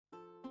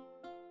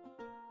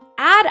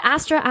Ad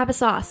Astra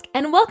Abyssosque,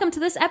 and welcome to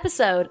this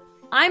episode.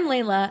 I'm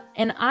Layla,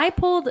 and I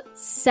pulled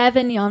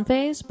 7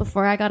 Yanfeis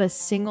before I got a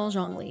single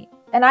Zhongli.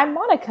 And I'm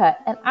Monica,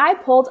 and I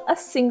pulled a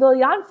single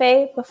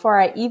Yanfei before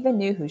I even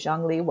knew who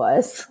Zhongli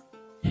was.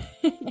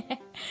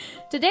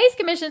 Today's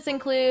commissions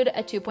include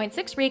a 2.6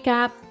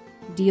 recap,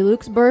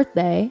 Diluc's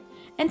birthday,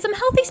 and some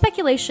healthy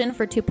speculation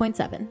for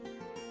 2.7.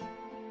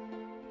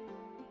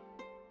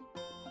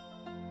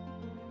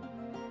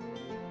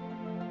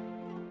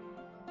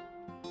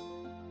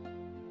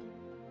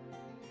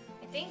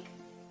 I think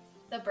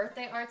the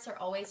birthday arts are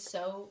always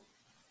so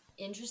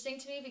interesting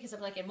to me because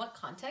I'm like, in what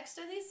context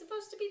are these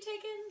supposed to be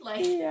taken?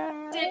 Like,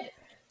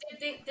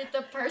 did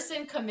the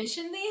person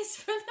commission these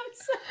for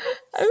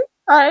themselves?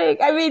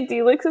 I mean,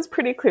 Delix is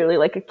pretty clearly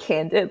like a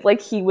candid. Like,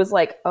 he was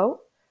like,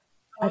 oh,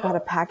 I got a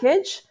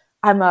package.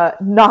 I'm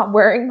not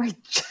wearing my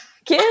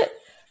jacket.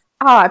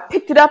 I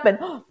picked it up and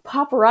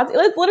paparazzi.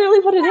 That's literally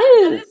what it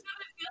is. That is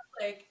what it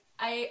feels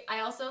like.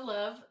 I also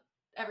love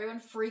everyone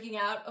freaking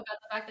out about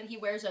the fact that he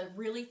wears a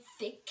really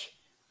thick,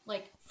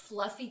 like,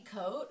 fluffy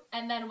coat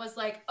and then was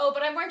like, oh,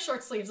 but I'm wearing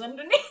short sleeves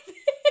underneath it.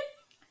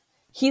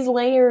 He's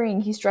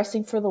layering. He's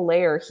dressing for the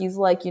layer. He's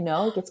like,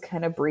 it gets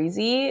kind of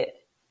breezy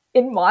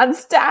in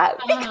Mondstadt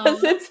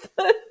because it's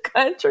the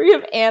country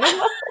of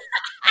animals.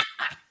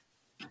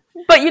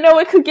 But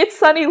it could get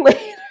sunny later.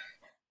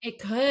 It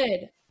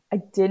could. I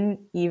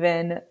didn't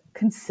even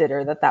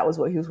consider that was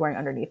what he was wearing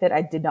underneath it.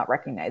 I did not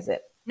recognize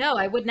it. No,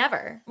 I would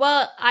never.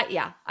 Well,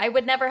 I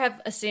would never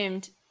have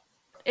assumed.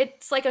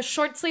 It's like a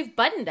short sleeve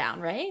button down,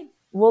 right?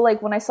 Well,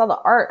 like when I saw the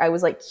art, I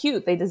was like,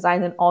 cute. They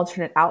designed an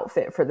alternate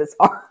outfit for this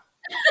art.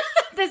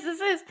 This is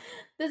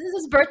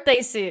his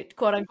birthday suit,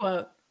 quote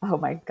unquote. Oh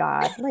my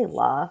God,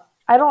 Layla.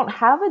 I don't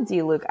have a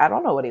D-Luke. I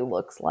don't know what he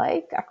looks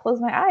like. I close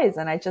my eyes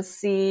and I just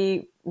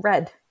see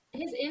red.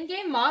 His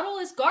in-game model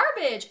is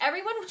garbage.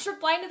 Everyone was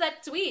replying to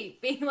that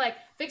tweet, being like,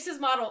 fix his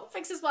model,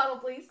 please.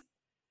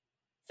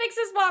 Fix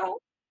his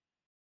model.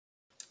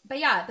 But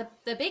yeah,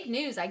 the big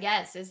news, I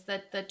guess, is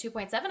that the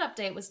 2.7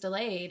 update was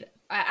delayed.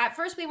 At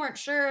first, we weren't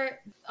sure.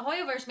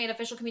 Hoyoverse made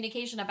official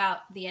communication about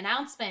the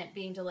announcement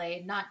being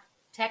delayed, not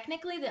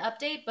technically the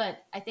update,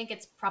 but I think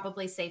it's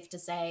probably safe to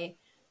say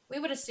we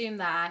would assume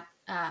that.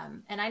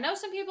 And I know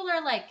some people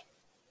are like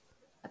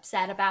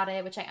upset about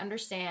it, which I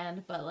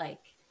understand, but like,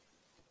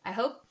 I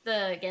hope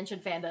the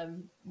Genshin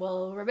fandom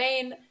will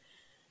remain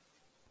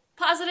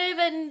positive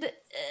and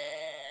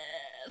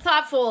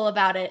thoughtful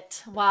about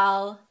it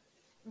while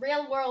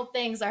real world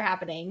things are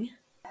happening.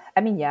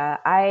 I mean, yeah,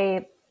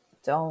 I'm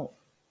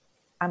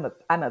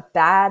a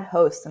bad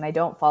host and I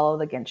don't follow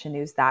the Genshin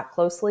news that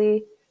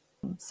closely.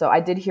 So I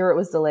did hear it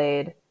was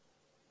delayed.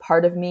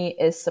 Part of me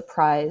is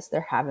surprised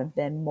there haven't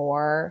been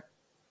more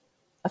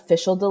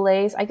official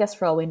delays. I guess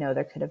for all we know,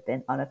 there could have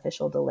been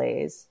unofficial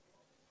delays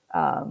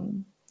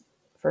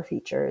for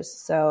features.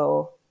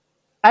 So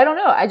I don't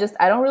know. I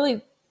don't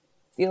really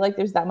feel like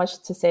there's that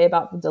much to say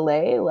about the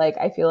delay. Like,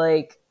 I feel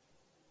like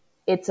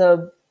it's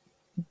a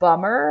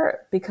bummer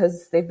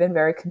because they've been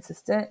very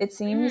consistent, it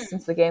seems,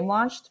 since the game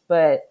launched.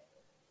 But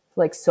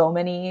like, so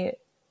many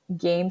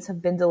games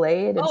have been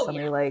delayed and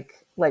many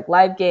like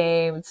live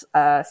games,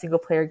 single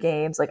player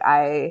games. Like,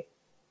 I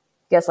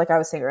guess, like I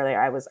was saying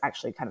earlier, I was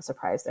actually kind of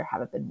surprised there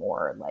haven't been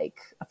more like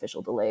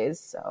official delays.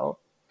 So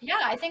yeah,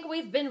 I think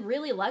we've been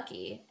really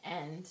lucky,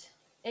 and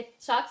it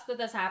sucks that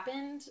this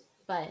happened,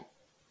 but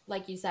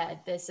like you said,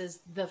 this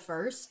is the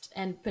first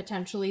and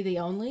potentially the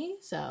only.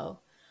 So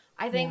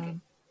I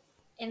think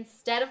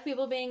instead of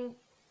people being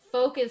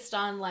focused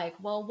on like,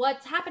 well,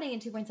 what's happening in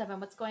 2.7,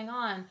 what's going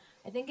on,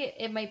 I think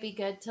it might be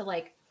good to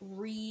like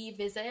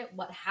revisit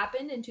what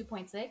happened in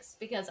 2.6,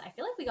 because I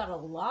feel like we got a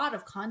lot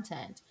of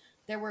content.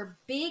 There were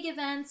big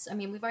events. I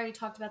mean, we've already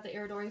talked about the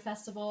Iridori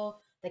Festival.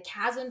 The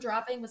chasm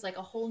dropping was like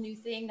a whole new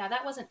thing. Now,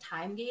 that wasn't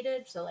time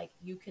gated, so like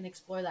you can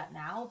explore that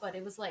now, but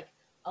it was like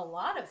a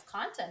lot of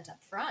content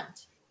up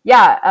front.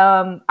 Yeah,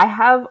 I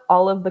have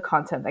all of the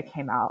content that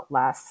came out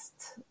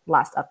last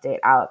update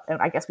out,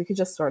 and I guess we could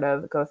just sort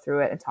of go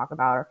through it and talk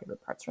about our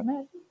favorite parts from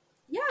it.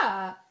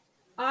 Yeah,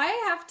 I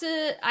have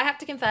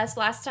to confess,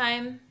 last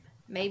time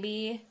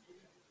maybe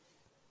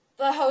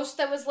the host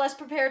that was less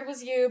prepared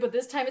was you, but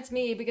this time it's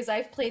me because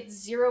I've played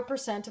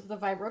 0% of the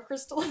Vibro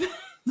Crystal event.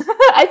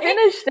 I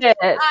finished it.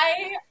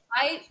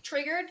 I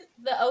triggered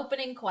the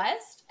opening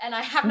quest, and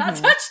I have not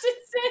touched it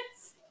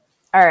since.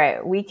 All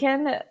right, we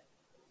can...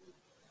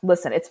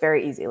 Listen, it's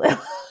very easy, Lil.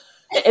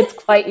 It's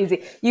quite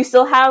easy. You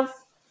still have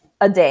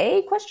a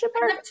day, question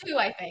mark? I have 2,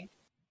 I think.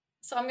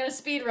 So I'm going to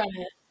speed run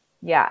it.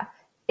 Yeah,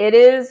 it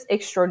is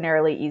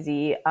extraordinarily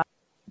easy.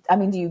 I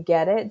mean, do you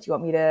get it? Do you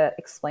want me to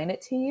explain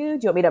it to you?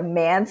 Do you want me to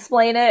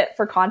mansplain it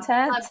for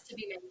content? Loves to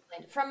be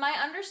mansplained. From my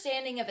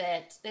understanding of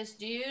it, this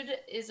dude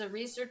is a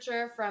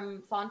researcher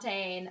from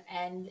Fontaine,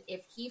 and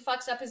if he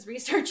fucks up his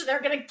research, they're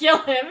going to kill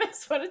him,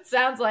 is what it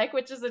sounds like,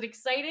 which is an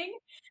exciting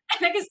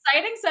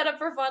setup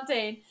for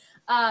Fontaine.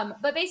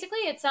 But basically,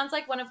 it sounds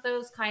like one of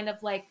those kind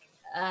of like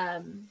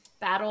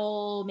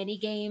battle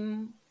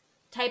minigame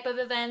type of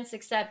events,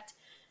 except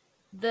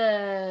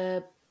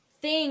the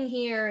thing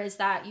here is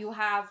that you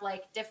have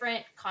like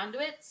different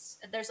conduits.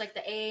 There's like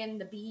the A and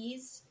the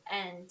B's,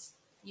 and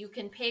you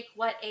can pick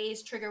what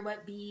A's trigger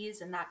what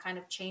B's, and that kind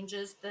of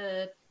changes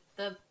the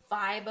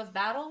vibe of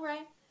battle,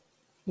 right?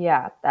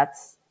 Yeah,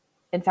 that's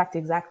in fact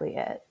exactly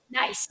it.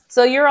 Nice.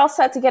 So you're all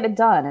set to get it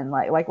done and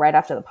like right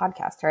after the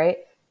podcast, right?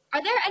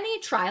 Are there any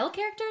trial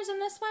characters in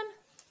this one?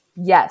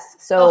 Yes.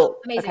 So Oh,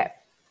 amazing. okay.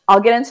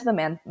 I'll get into the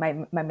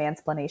my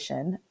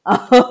mansplanation.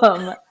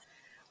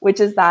 Which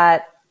is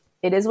that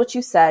it is what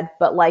you said,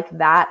 but like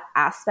that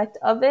aspect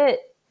of it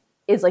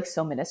is like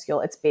so minuscule.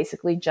 It's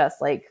basically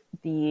just like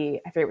I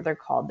forget what they're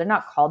called. They're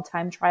not called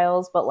time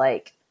trials, but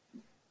like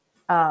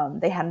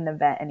they had an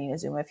event in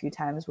Inazuma a few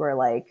times where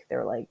like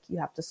they're like you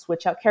have to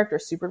switch out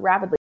characters super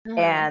rapidly,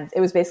 and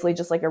it was basically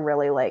just like a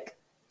really like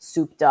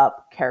souped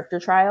up character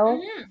trial.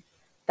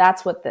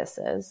 That's what this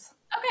is.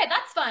 Okay,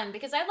 that's fun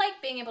because I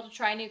like being able to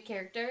try new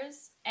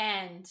characters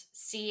and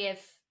see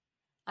if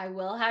I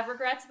will have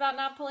regrets about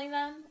not pulling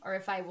them or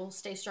if I will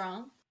stay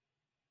strong.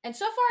 And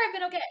so far, I've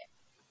been okay.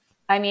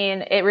 I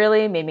mean, it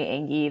really made me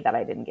angry that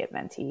I didn't get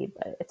Venti,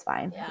 but it's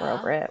fine. Yeah. We're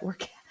over it.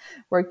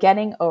 We're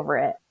getting over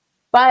it.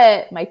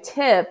 But my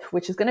tip,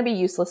 which is going to be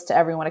useless to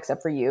everyone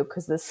except for you,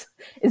 because this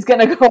is going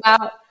to go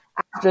out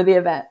after the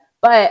event.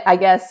 But I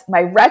guess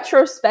my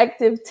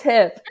retrospective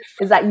tip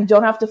is that you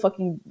don't have to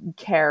fucking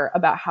care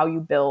about how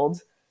you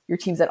build your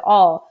teams at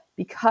all,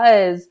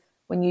 because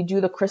when you do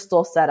the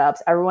crystal setups,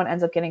 everyone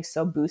ends up getting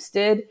so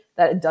boosted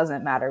that it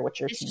doesn't matter what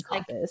your team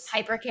comp is.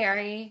 Hyper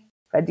carry.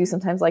 I do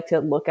sometimes like to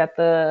look at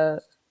the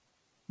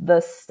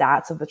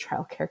stats of the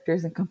trial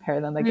characters and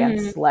compare them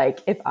against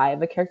like if I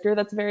have a character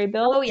that's very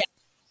built. Oh yeah.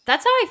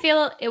 That's how I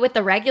feel with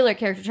the regular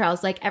character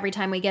trials. Like every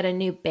time we get a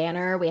new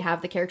banner, we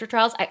have the character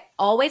trials. I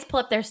always pull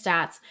up their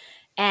stats,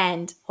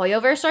 and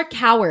Hoyoverse are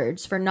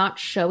cowards for not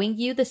showing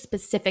you the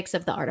specifics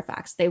of the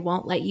artifacts. They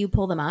won't let you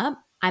pull them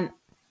up. I'm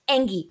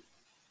angry.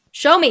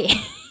 Show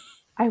me.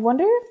 I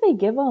wonder if they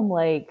give them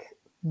like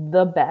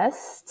the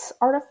best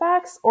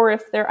artifacts, or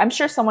if they're, I'm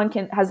sure someone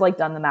has like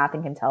done the math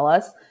and can tell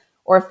us,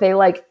 or if they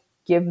like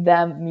give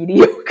them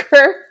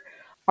mediocre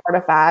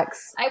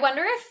artifacts. I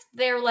wonder if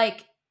they're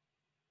like,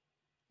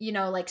 you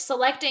know, like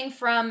selecting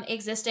from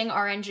existing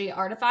RNG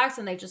artifacts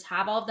and they just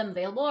have all of them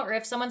available, or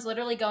if someone's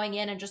literally going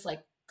in and just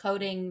like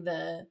coding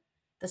the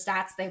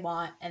stats they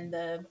want and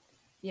the,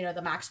 you know,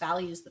 the max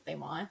values that they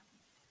want.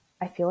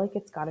 I feel like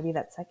it's got to be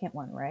that second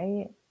one,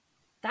 right?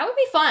 That would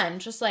be fun.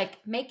 Just like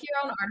make your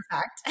own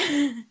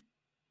artifact.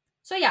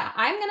 So yeah,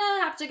 I'm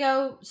gonna have to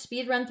go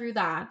speed run through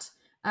that.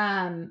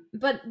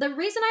 But the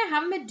reason I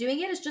haven't been doing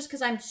it is just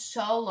because I'm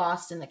so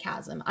lost in the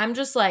chasm. I'm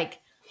just like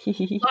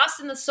lost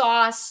in the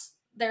sauce.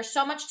 There's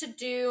so much to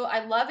do.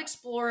 I love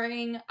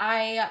exploring.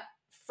 I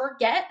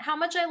forget how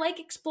much I like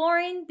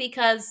exploring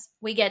because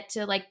we get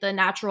to like the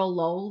natural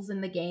lulls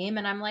in the game,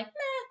 and I'm like,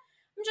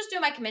 I'm just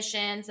doing my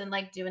commissions and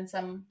like doing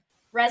some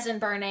resin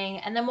burning,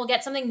 and then we'll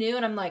get something new,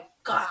 and I'm like,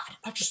 God,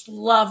 I just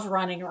love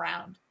running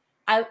around.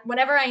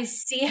 Whenever I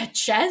see a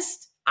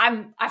chest,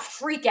 I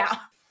freak out.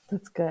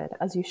 That's good,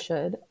 as you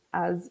should,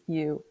 So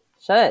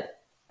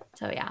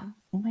yeah.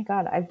 Oh my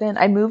God,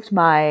 I moved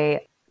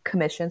my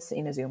commissions to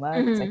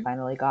Inazuma because I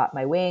finally got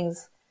my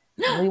wings,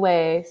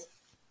 leeways.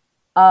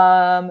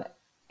 And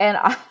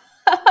I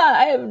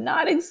have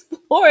not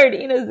explored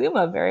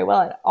Inazuma very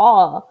well at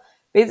all.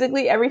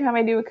 Basically, every time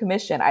I do a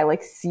commission, I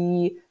like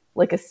see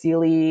like a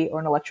Sealy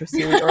or an Electro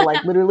Sealy or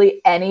like literally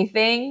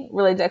anything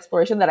related to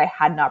exploration that I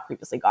had not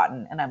previously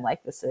gotten. And I'm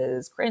like, this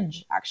is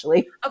cringe,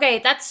 actually. Okay,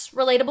 that's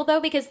relatable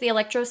though, because the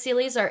Electro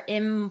Sealies are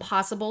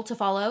impossible to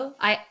follow.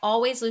 I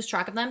always lose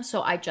track of them,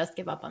 so I just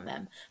give up on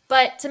them.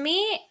 But to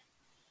me,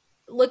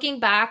 looking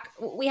back,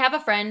 we have a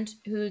friend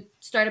who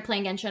started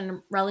playing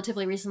Genshin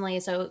relatively recently,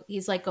 so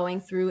he's like going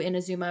through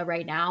Inazuma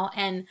right now.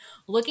 And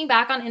looking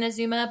back on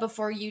Inazuma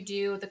before you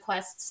do the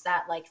quests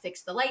that like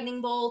fix the lightning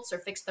bolts or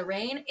fix the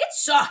rain, it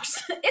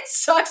sucks. It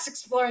sucks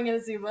exploring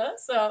Inazuma.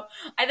 So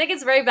I think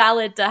it's very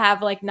valid to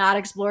have like not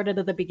explored it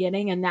at the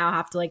beginning and now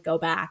have to like go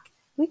back.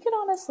 We could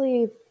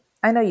honestly,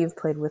 I know you've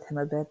played with him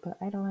a bit, but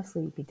I'd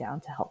honestly be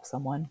down to help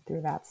someone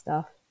through that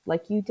stuff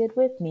like you did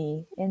with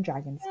me in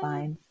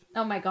Dragonspine.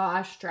 Oh my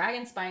gosh,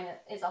 Dragonspine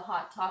is a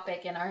hot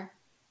topic in our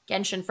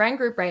Genshin friend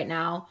group right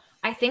now.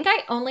 I think I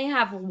only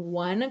have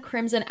one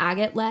Crimson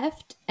Agate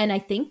left, and I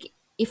think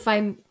if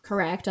I'm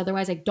correct,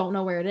 otherwise I don't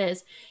know where it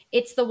is,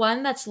 it's the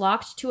one that's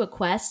locked to a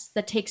quest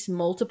that takes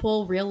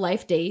multiple real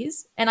life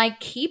days, and I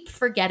keep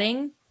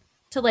forgetting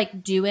to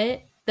like do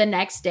it the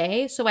next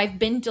day, so I've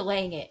been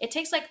delaying it. It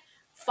takes like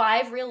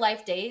 5 real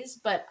life days,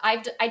 but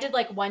I did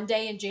like 1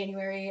 day in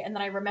January, and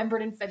then I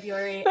remembered in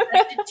February, and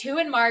I did 2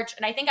 in March,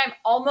 and I think I'm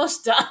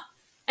almost done.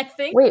 I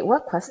think. Wait,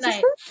 what quest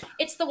is this?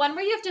 It's the one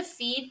where you have to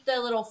feed the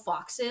little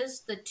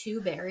foxes the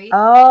 2 berries.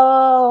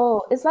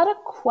 Oh, is that a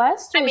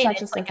quest or is that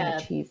just like an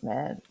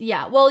achievement?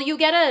 Yeah, well, you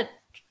get a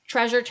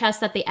treasure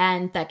chest at the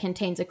end that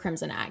contains a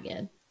Crimson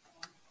Agate.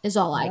 Is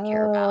all I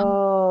care about.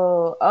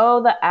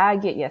 Oh, the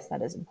agate. Yes,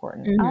 that is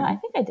important. I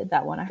think I did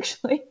that one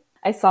actually.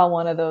 I saw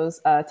one of those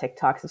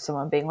TikToks of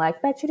someone being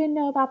like, bet you didn't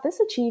know about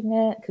this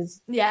achievement,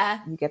 because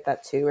Yeah. you get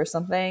that too or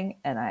something.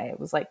 And I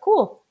was like,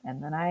 cool.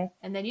 And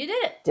then you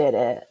did it. Did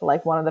it.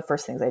 Like one of the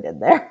first things I did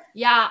there.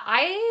 Yeah,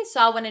 I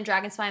saw one in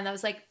Dragonspine that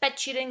was like,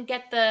 bet you didn't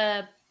get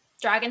the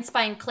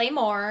Dragonspine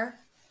Claymore.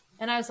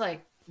 And I was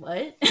like,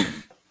 what?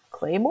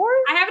 Claymore?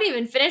 I haven't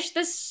even finished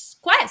this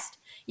quest.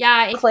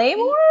 Yeah.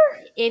 Claymore?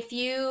 If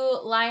you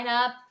light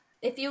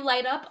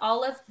up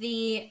all of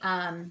the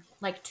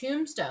like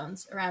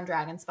tombstones around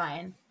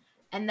Dragonspine,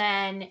 and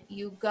then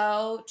you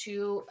go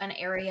to an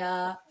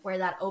area where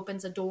that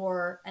opens a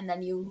door, and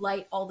then you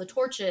light all the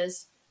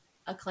torches,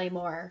 a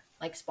claymore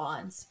like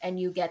spawns, and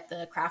you get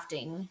the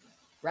crafting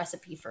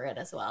recipe for it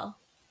as well.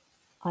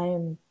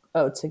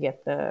 To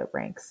get the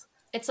ranks.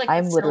 It's like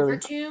I'm Silver literally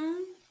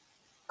Tomb.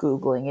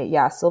 Googling it.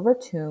 Yeah, Silver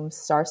Tomb,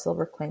 Star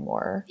Silver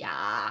Claymore.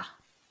 Yeah.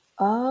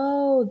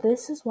 Oh,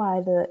 this is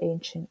why the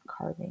ancient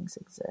carvings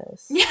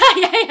exist.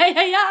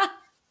 Yeah.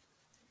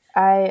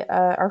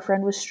 Our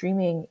friend was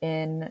streaming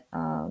in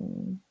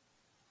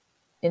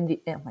the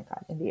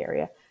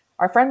area.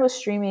 Our friend was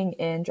streaming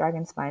in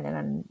Dragonspine, and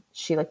then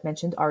she like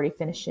mentioned already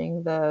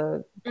finishing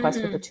the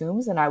quest with the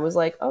tombs, and I was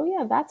like, oh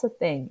yeah, that's a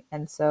thing.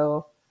 And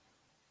so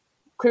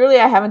clearly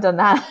I haven't done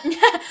that.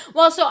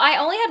 Well, so I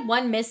only had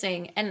one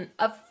missing, and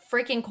of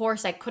freaking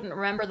course I couldn't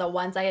remember the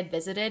ones I had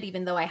visited,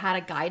 even though I had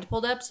a guide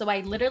pulled up. So I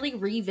literally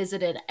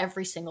revisited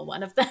every single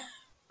one of them.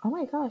 Oh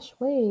my gosh,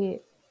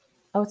 wait.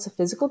 Oh, it's a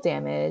physical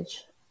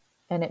damage,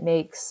 and it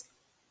makes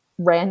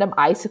random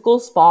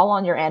icicles fall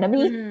on your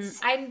enemies.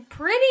 I'm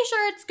pretty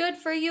sure it's good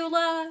for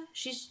Eula.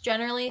 She's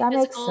generally that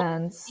physical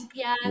makes sense.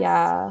 DPS.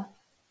 Yeah.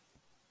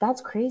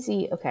 That's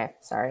crazy. Okay,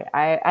 sorry.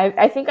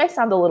 I think I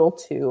sound a little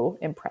too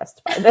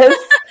impressed by this.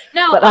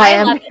 No, but I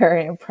am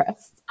very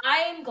impressed.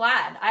 I'm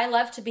glad. I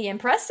love to be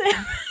impressive,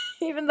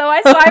 even though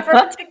I saw it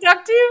from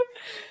TikTok too.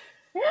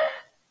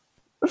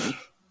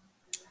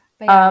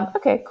 Yeah.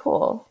 Okay,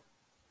 cool.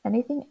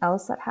 Anything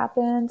else that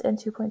happened in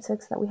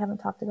 2.6 that we haven't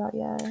talked about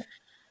yet?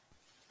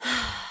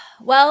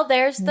 Well,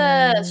 there's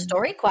the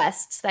story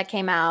quests that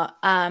came out.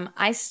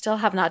 I still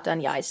have not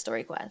done Yai's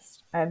story quest.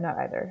 I have not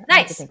either. Nice. I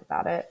have to think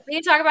about it. We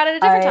can talk about it a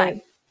different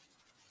time.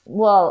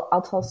 Well,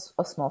 I'll tell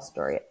a small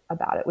story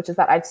about it, which is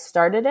that I've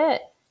started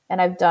it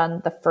and I've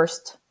done the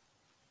first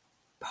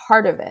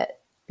part of it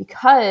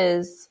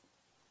because,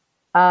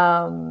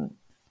 okay,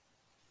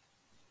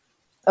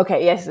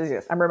 yes,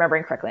 I'm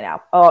remembering correctly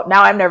now. Oh,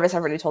 now I'm nervous.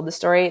 I've already told the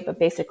story, but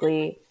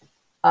basically,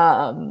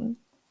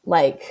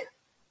 like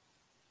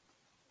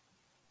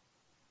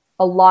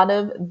a lot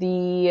of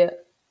the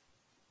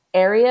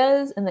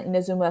areas in the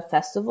Inazuma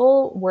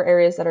Festival were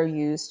areas that are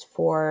used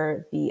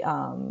for the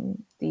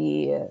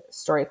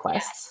story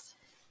quests.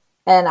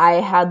 Yes. And I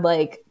had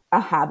like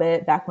a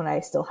habit back when I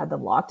still had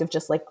them locked of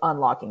just like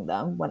unlocking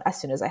them as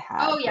soon as I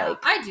had. Oh yeah, like,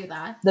 I do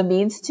that. The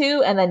means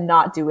to, and then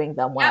not doing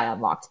them when I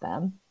unlocked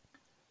them.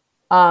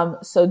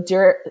 So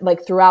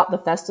throughout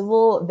the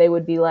festival, they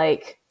would be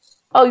like,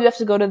 oh, you have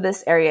to go to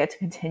this area to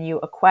continue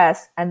a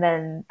quest. And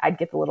then I'd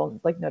get the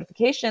little like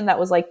notification that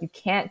was like, you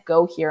can't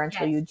go here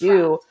until you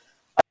do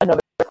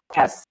another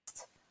quest.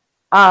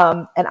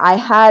 And I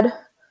had,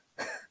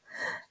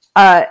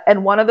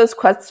 and one of those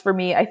quests for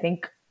me, I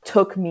think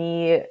took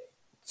me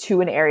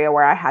to an area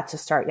where I had to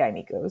start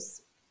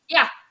Yaimiko's.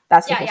 Yeah.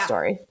 That's the whole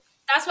story.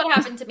 That's what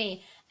happened to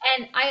me.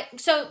 And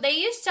so they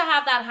used to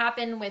have that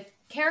happen with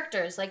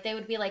characters. Like they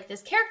would be like,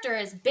 this character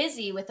is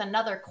busy with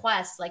another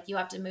quest. Like you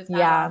have to move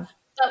that on.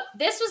 So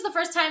this was the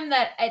first time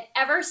that I'd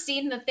ever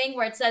seen the thing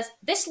where it says,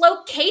 this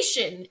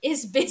location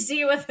is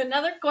busy with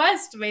another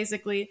quest,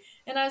 basically.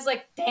 And I was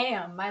like,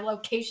 damn, my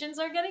locations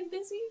are getting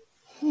busy.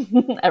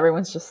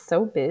 Everyone's just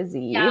so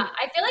busy. Yeah,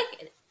 I feel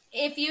like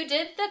if you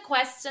did the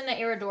quests in the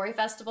Iridori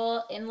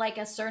Festival in like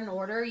a certain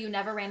order, you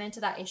never ran into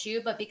that issue.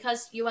 But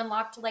because you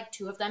unlocked like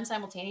 2 of them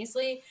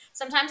simultaneously,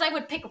 sometimes I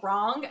would pick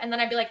wrong. And then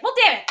I'd be like, well,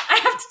 damn it, I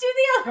have to do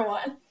the other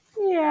one.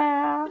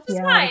 Yeah. Which is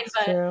fine,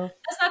 but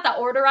that's not the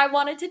order I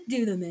wanted to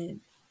do them in.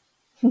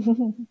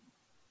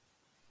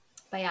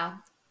 But yeah,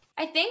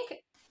 I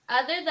think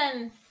other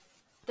than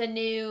the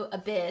new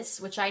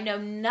Abyss, which I know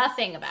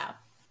nothing about,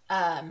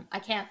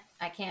 I can't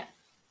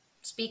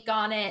speak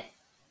on it,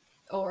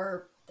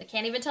 or I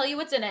can't even tell you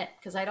what's in it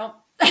because I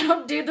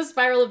don't do the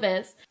Spiral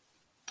Abyss.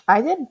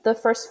 I did the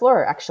first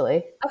floor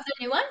actually. Of the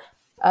new one?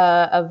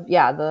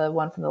 The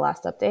one from the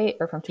last update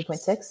or from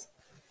 2.6.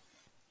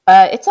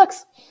 It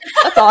sucks.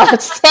 That's all I have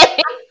to say.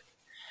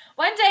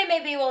 One day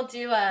maybe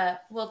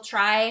we'll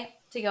try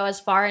to go as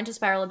far into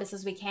Spiral Abyss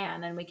as we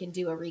can, and we can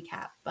do a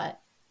recap, but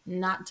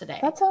not today.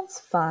 That sounds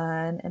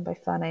fun, and by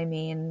fun I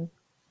mean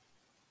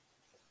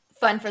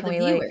fun for the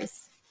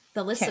viewers,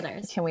 the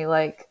listeners. Can we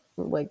like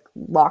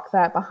lock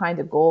that behind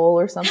a goal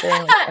or something,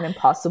 like an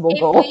impossible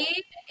goal?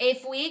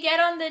 If we get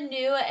on the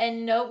new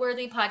and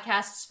noteworthy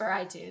podcasts for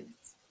iTunes,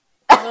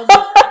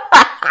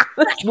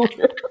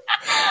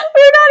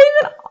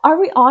 are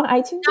we on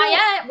iTunes? Not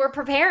yet. We're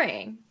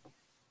preparing.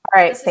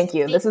 All right, thank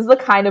you. This is the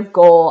kind of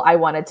goal I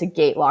wanted to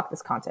gate lock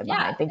this content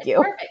behind. Thank you.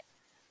 Perfect.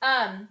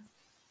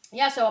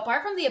 So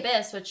apart from the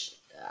Abyss, which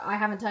I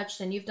haven't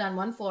touched, and you've done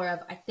one floor of.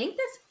 I think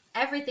that's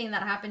everything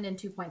that happened in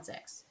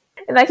 2.6.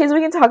 In that case, we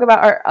can talk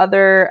about our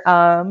other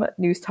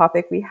news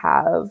topic we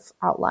have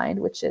outlined,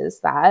 which is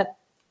that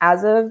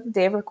as of the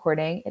day of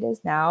recording, it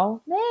is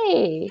now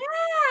May.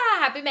 Yeah,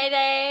 happy May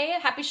Day.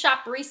 Happy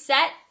shop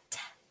reset.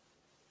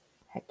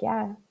 Heck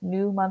yeah.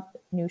 New month,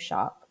 new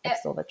shop. I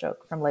stole that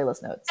joke from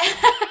Layla's notes.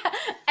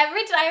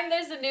 Every time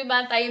there's a new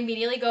month, I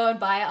immediately go and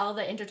buy all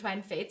the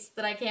intertwined fates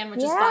that I can,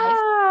 which is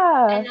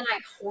 5. And then I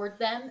hoard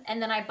them.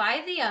 And then I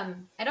buy the,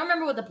 I don't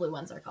remember what the blue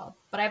ones are called,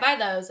 but I buy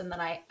those and then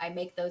I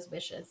make those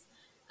wishes.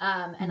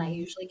 And I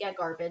usually get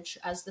garbage,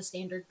 as the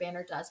standard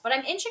banner does. But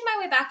I'm inching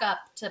my way back up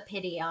to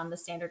pity on the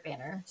standard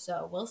banner.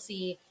 So we'll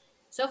see.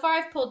 So far,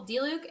 I've pulled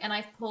Diluc and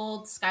I've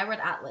pulled Skyward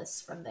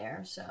Atlas from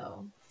there.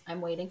 So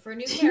I'm waiting for a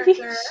new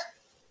character.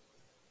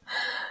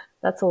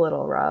 That's a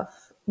little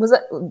rough. Was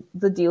that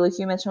the Diluc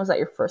you mentioned? Was that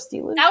your first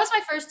Diluc? That was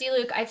my first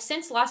Diluc. I've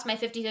since lost my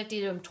 50-50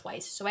 to him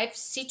twice. So I have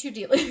C2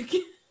 Diluc.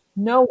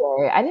 No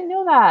way. I didn't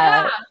know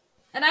that. Yeah.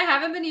 And I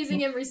haven't been using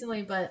him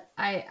recently, but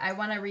I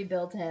want to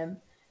rebuild him.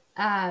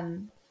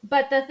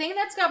 But the thing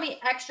that's got me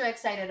extra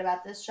excited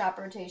about this shop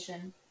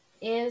rotation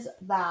is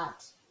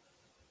that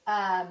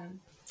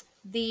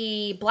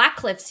the Black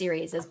Cliff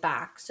series is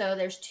back. So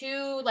there's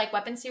 2 like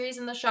weapon series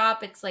in the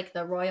shop. It's like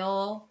the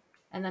Royal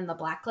and then the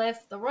Black Cliff.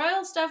 The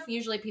Royal stuff,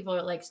 usually people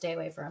are like, stay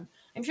away from.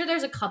 I'm sure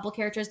there's a couple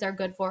characters they're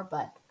good for,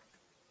 but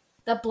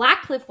the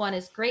Black Cliff one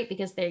is great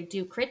because they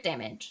do crit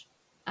damage.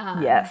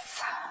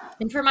 Yes.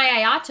 And for my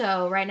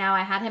Ayato, right now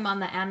I had him on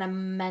the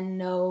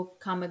Anameno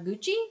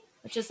Kamaguchi,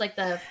 which is like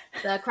the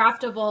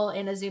craftable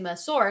Inazuma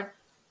sword.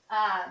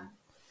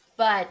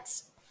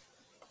 But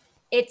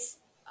it's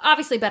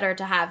obviously better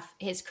to have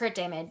his crit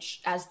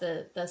damage as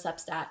the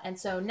substat. And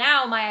so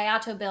now my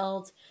Ayato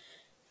build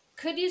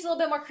could use a little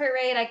bit more crit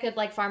rate. I could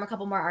like farm a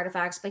couple more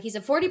artifacts, but he's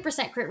a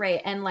 40% crit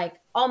rate and like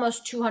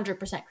almost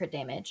 200% crit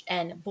damage.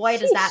 And boy,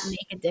 does that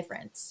make a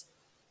difference.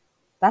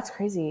 That's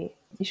crazy.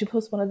 You should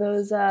post one of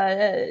those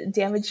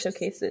damage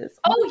showcases.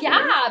 Oh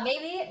yeah,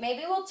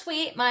 maybe we'll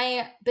tweet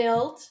my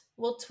build.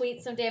 We'll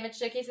tweet some damage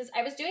showcases.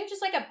 I was doing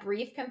just like a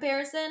brief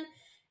comparison,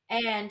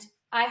 and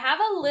I have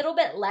a little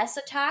bit less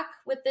attack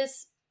with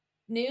this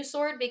new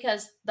sword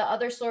because the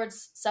other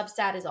sword's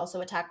substat is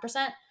also attack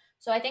percent.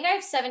 So I think I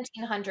have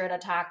 1700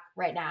 attack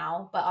right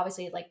now, but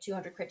obviously like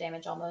 200 crit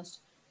damage almost.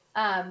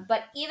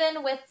 But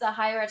even with the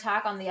higher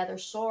attack on the other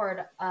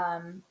sword,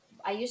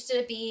 I used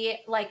to be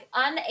like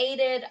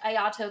unaided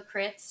Ayato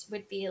crits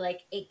would be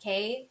like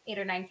 8k, 8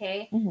 or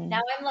 9k. Mm-hmm.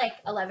 Now I'm like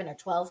 11 or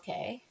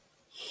 12k.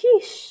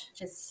 Sheesh.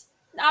 Which is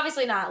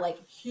obviously not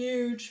like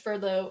huge for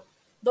the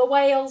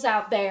whales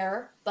out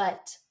there,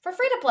 but for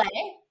free to play,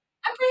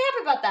 I'm pretty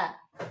happy about that.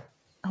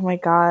 Oh my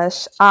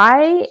gosh.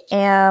 I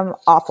am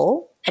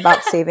awful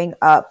about saving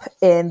up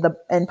in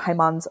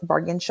Paimon's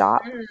bargain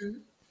shop.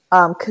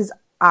 Because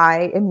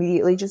I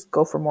immediately just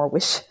go for more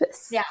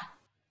wishes. Yeah.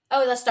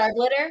 Oh, the star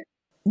glitter?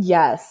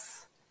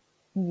 Yes.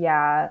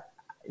 Yeah.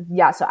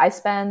 So I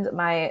spend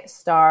my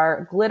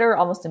star glitter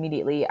almost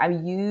immediately. I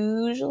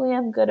usually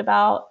am good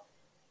about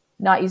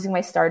not using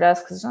my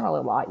stardust because there's not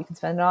a lot you can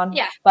spend it on.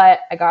 Yeah.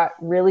 But I got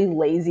really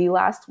lazy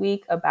last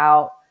week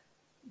about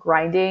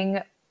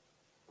grinding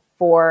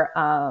for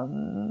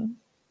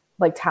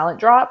like talent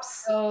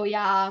drops. Oh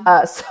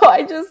yeah. So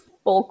I just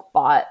bulk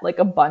bought like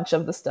a bunch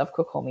of the stuff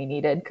Kokomi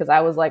needed because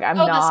I was like, I'm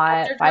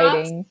not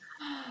fighting.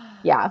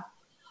 Yeah.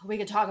 We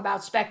could talk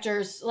about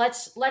specters.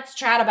 Let's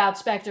chat about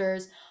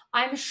specters.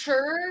 I'm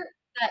sure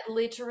that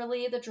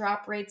literally the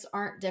drop rates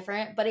aren't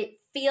different, but it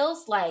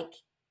feels like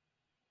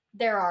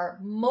there are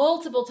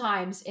multiple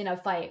times in a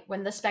fight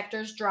when the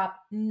specters drop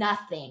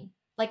nothing,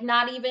 like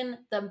not even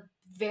the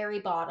very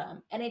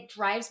bottom, and it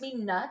drives me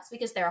nuts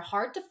because they're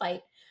hard to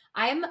fight.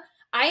 I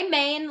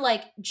main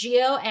like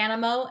Geo,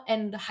 Animo,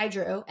 and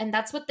Hydro, and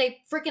that's what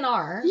they freaking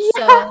are. Yeah.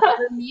 So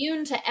they're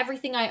immune to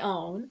everything I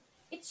own.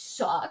 It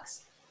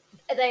sucks.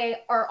 They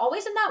are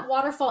always in that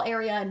waterfall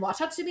area in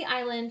Watatsumi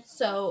Island,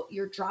 so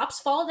your drops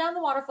fall down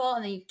the waterfall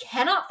and then you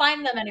cannot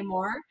find them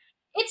anymore.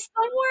 It's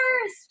the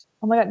worst.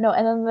 Oh my god, no.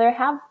 And then they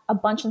have a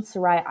bunch in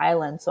Sarai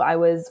Island, so I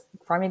was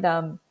farming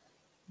them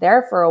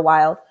there for a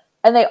while.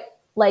 And they,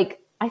 like,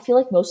 I feel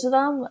like most of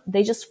them,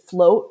 they just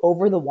float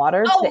over the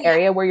water to the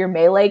area where your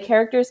melee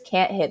characters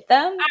can't hit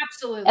them.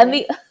 Absolutely. And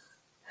the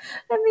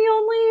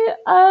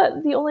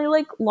only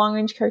like long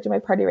range character in my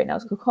party right now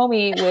is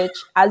Kokomi,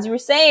 which, as you were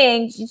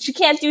saying, she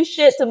can't do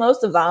shit to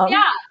most of them.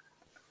 Yeah,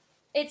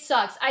 it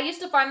sucks. I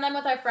used to farm them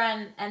with our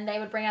friend, and they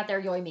would bring out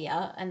their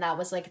Yoimiya, and that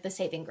was like the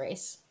saving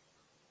grace.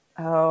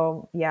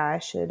 Oh yeah, I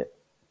should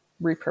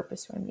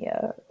repurpose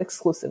Yoimiya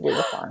exclusively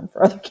to farm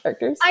for other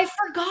characters. I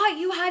forgot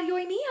you had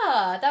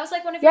Yoimiya. That was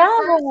like one of your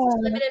first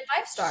limited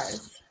 5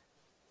 stars.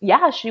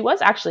 Yeah, she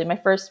was actually my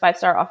first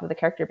 5-star off of the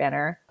character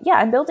banner. Yeah,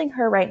 I'm building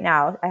her right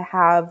now. I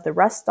have the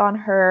rust on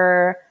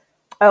her.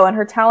 Oh, and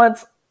her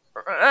talents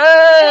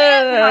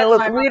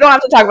We don't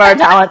have to talk about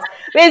her talents.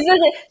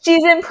 Basically,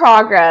 she's in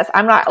progress.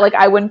 I'm not like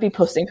I wouldn't be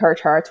posting her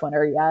to our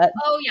Twitter yet.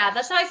 Oh yeah,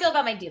 that's how I feel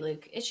about my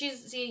D-Luke.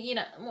 You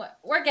know,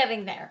 we're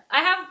getting there.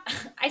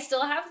 I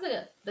still have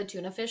the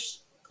tuna fish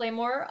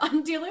claymore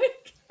on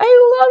D-Luke.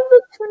 I love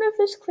the tuna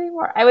fish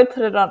claymore. I would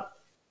put it on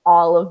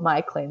all of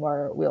my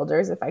claymore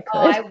wielders if I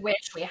Oh, could. I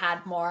wish we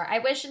had more. I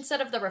wish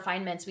instead of the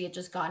refinements, we had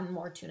just gotten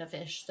more tuna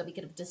fish so we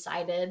could have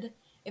decided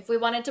if we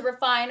wanted to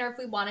refine or if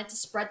we wanted to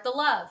spread the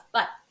love.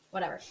 But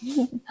whatever.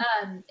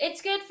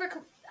 It's good for.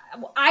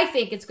 I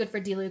think it's good for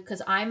D-Luke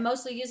because I'm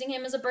mostly using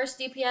him as a burst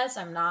DPS.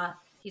 I'm not.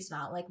 He's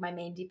not like my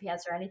main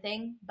DPS or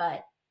anything,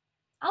 but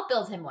I'll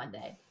build him one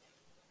day.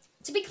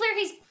 To be clear,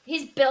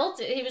 he's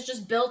built. He was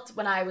just built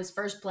when I was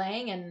first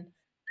playing, and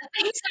the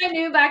things I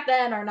knew back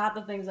then are not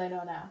the things I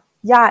know now.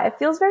 Yeah, it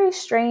feels very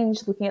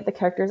strange looking at the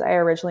characters I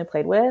originally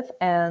played with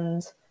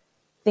and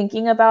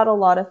thinking about a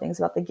lot of things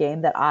about the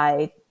game that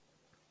I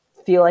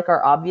feel like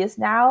are obvious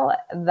now,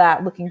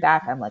 that looking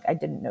back, I'm like, I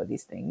didn't know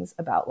these things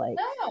about like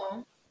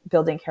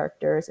building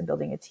characters and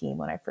building a team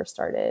when I first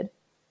started.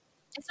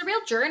 It's a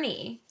real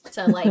journey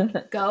to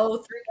like go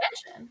through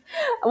Genshin.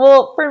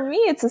 Well, for me,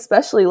 it's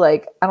especially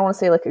like, I don't want to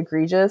say like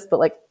egregious, but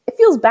like it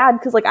feels bad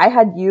because like I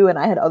had you and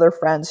I had other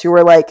friends who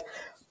were like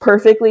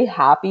perfectly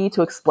happy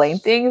to explain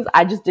things.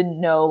 I just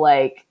didn't know,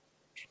 like,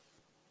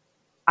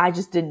 I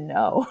just didn't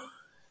know.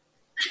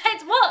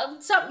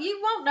 So you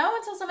won't know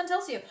until someone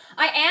tells you.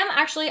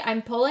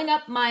 I'm pulling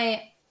up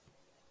my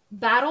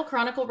Battle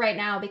Chronicle right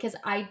now because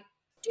I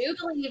do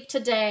believe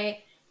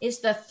today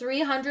is the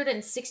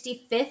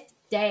 365th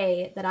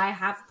day that I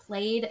have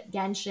played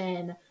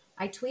Genshin.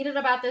 I tweeted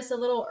about this a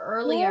little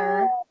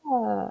earlier.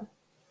 Yeah.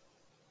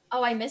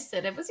 Oh, I missed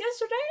it. It was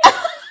yesterday.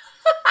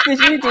 Did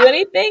you do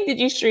anything? Did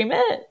you stream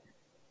it?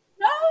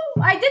 No,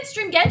 I did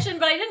stream Genshin,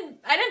 but I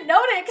didn't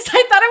note it because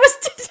I thought it was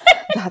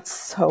today. That's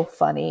so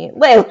funny.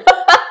 Layla.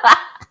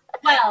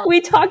 Well, we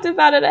talked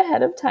about it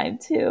ahead of time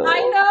too. I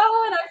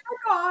know, and I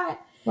forgot.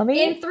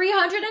 In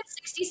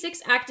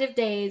 366 active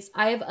days,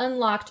 I have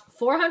unlocked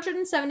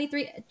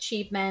 473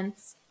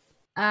 achievements,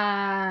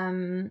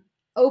 opened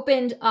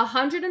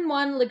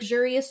 101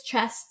 luxurious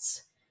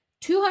chests,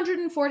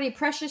 240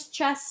 precious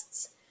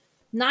chests,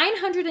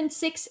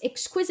 906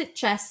 exquisite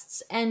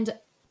chests, and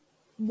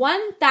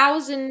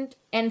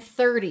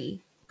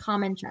 1,030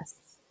 common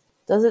chests.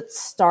 Does it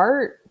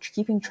start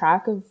keeping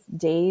track of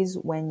days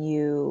when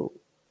you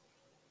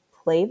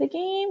play the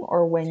game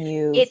or when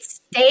you...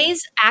 It's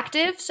days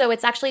active, so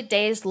it's actually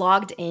days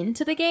logged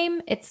into the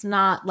game. It's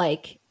not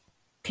like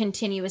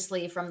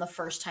continuously from the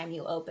first time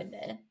you opened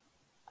it.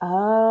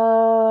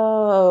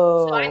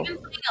 Oh. So I've been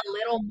playing a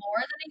little more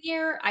than a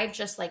year. I've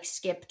just like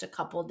skipped a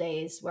couple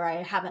days where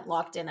I haven't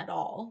logged in at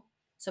all.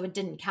 So it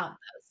didn't count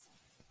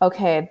those.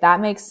 Okay, that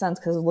makes sense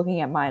because I was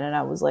looking at mine and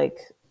I was like,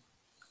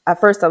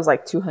 at first I was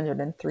like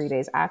 203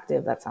 days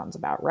active. That sounds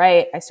about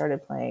right. I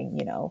started playing,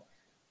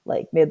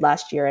 like mid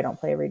last year. I don't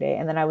play every day.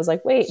 And then I was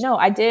like, wait, no,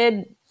 I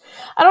don't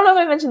know if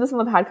I mentioned this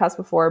on the podcast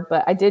before,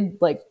 but I did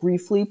like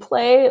briefly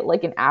play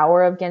like an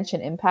hour of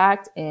Genshin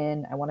Impact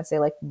in, I want to say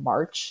like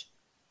March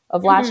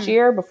of last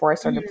year before I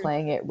started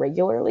playing it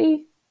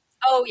regularly.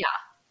 Oh yeah.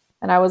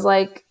 And I was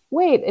like,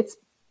 wait,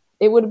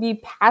 it would be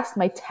past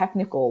my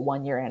technical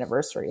 1 year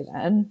anniversary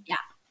then. Yeah,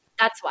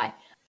 that's why.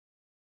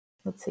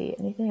 Let's see,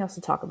 anything else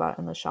to talk about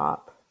in the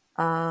shop?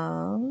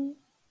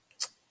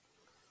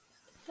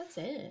 That's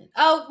it.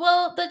 Oh,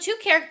 well, the two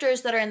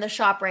characters that are in the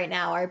shop right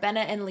now are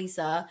Bennett and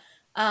Lisa.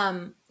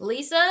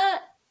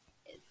 Lisa,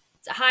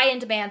 high in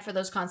demand for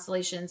those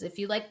constellations. If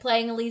you like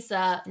playing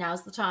Lisa,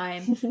 now's the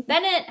time.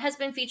 Bennett has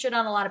been featured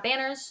on a lot of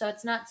banners, so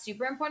it's not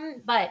super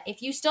important. But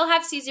if you still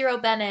have C0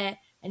 Bennett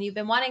and you've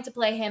been wanting to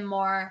play him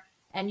more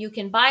and you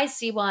can buy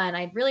C1,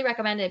 I'd really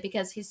recommend it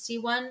because his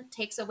C1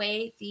 takes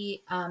away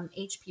the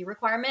HP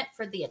requirement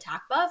for the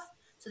attack buff.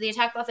 So the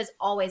attack buff is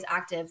always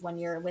active when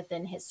you're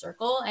within his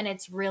circle, and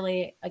it's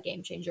really a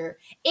game changer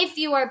if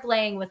you are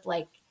playing with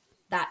like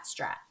that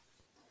strat.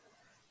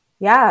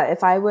 Yeah,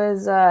 if I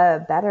was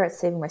better at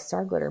saving my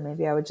star glitter,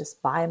 maybe I would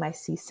just buy my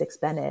C6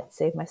 Bennett,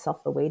 save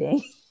myself the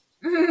waiting.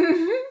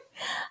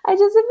 I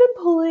just have been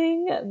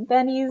pulling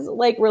Benny's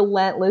like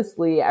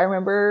relentlessly. I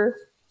remember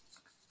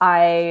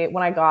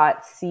when I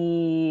got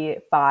C5,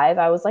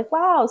 I was like,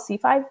 wow,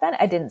 C5 Bennett.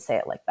 I didn't say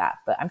it like that,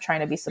 but I'm trying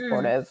to be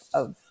supportive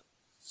of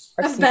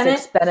our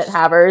C6 Bennett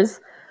havers.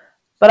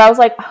 But I was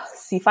like, oh,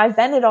 C5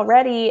 Bennett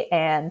already.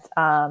 And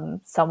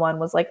someone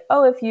was like,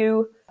 oh, if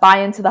you buy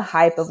into the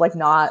hype of like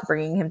not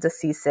bringing him to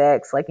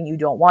C6, like, and you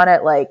don't want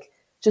it, like,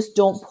 just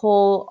don't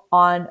pull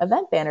on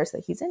event banners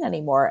that he's in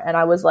anymore. And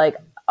I was like,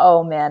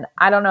 oh man,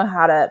 I don't know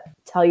how to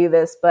tell you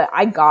this, but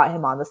I got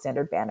him on the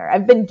standard banner.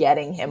 I've been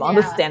getting him on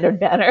the standard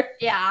banner.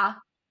 Yeah.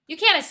 You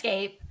can't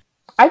escape.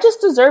 I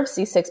just deserve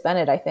C6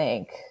 Bennett, I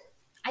think.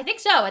 I think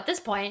so at this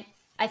point.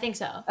 I think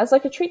so. As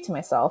like a treat to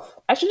myself.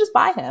 I should just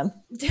buy him.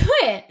 Do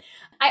it.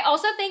 I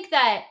also think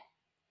that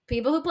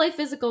people who play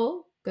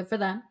physical, good for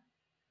them,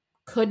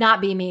 could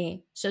not be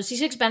me. So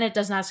C6 Bennett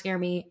does not scare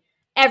me.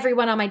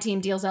 Everyone on my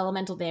team deals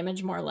elemental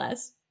damage, more or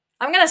less.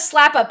 I'm gonna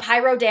slap a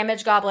pyro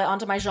damage goblet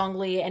onto my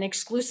Zhongli and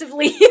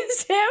exclusively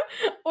use him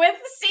with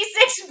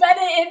C6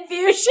 Bennett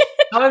infusion.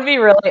 That would be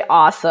really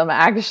awesome,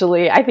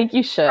 actually. I think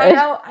you should.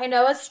 I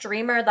know a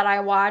streamer that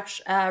I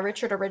watch,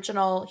 Richard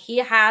Original. He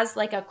has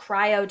like a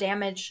cryo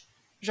damage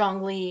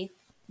Zhongli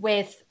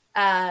with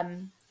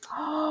Chongyun,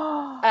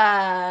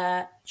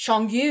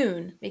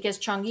 because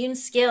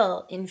Chongyun's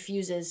skill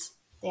infuses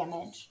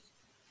damage.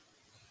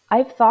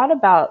 I've thought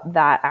about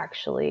that,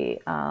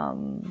 actually.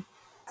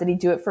 Did he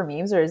do it for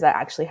memes, or is that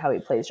actually how he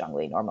plays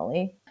Zhongli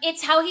normally?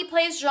 It's how he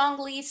plays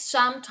Zhongli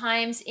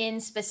sometimes in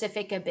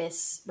specific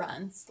Abyss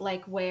runs,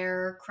 like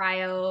where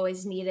cryo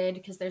is needed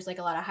because there's like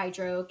a lot of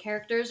Hydro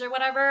characters or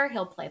whatever.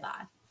 He'll play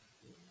that.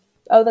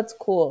 Oh, that's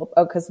cool.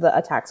 Oh, because the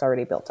attack's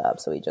already built up,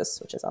 so he just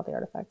switches out the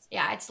artifacts.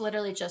 Yeah, it's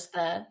literally just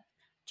the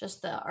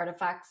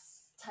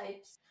artifacts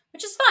types,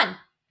 which is fun.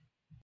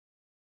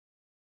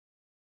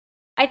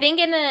 I think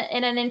in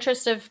an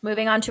interest of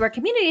moving on to our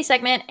community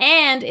segment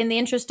and in the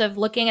interest of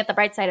looking at the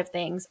bright side of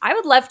things, I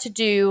would love to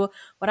do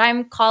what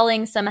I'm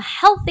calling some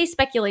healthy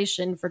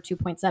speculation for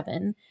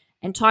 2.7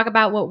 and talk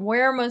about what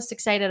we're most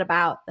excited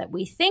about that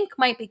we think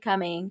might be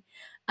coming.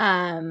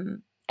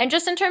 And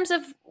just in terms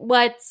of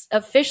what's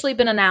officially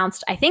been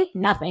announced, I think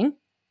nothing,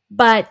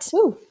 but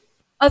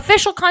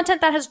official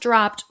content that has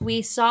dropped.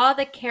 We saw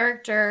the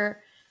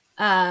character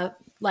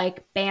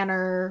like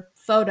banner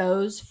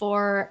photos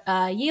for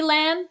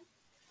Yilan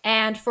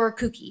and for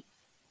Kuki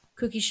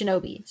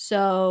Shinobi.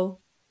 So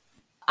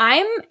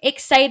I'm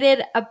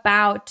excited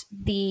about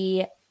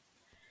the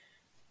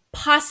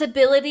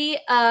possibility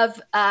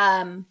of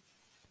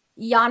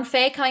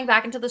Yanfei coming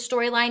back into the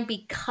storyline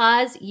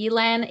because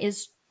Yilan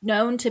is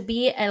known to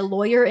be a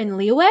lawyer in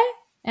Liyue.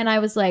 And I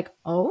was like,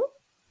 oh,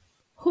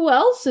 who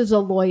else is a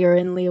lawyer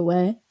in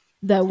Liyue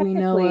that we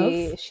know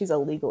of? She's a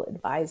legal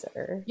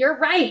advisor. You're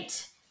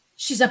right.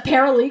 She's a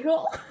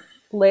paralegal.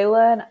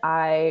 Layla and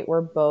I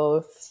were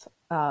both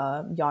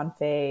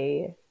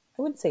Yanfei, I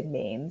wouldn't say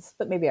mains,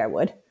 but maybe I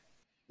would.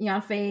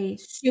 Yanfei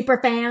super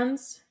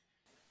fans.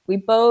 We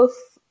both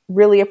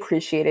really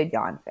appreciated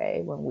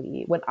Yanfei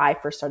when I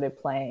first started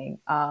playing.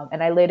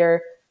 And I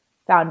later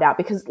found out,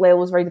 because Layla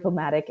was very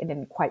diplomatic and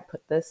didn't quite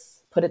put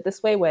it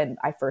this way when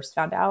I first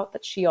found out,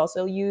 that she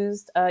also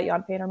used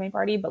Yanfei in her main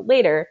party. But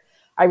later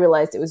I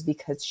realized it was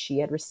because she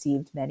had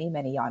received many,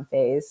 many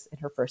Yanfeis in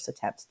her first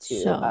attempt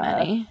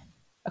to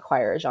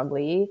acquire a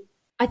Zhongli.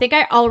 I think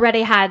I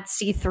already had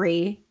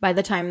C3 by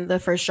the time the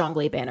first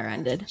Zhongli banner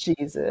ended.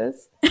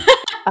 Jesus.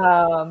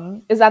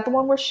 Is that the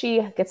one where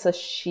she gets a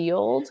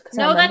shield?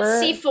 No, that's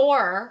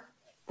C4.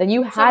 Then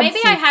you had so maybe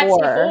C4. I had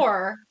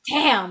C4.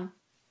 Damn.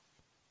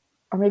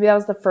 Or maybe that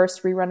was the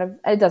first rerun of...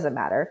 It doesn't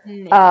matter.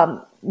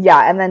 No.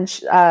 Yeah, and then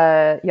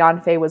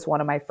Yanfei was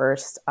one of my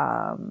first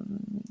 4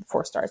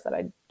 stars that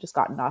I'd just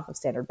gotten off of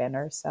standard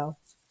banners, so...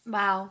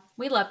 Wow,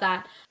 we love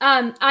that.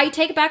 I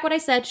take back what I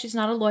said. She's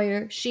not a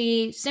lawyer.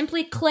 She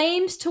simply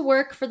claims to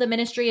work for the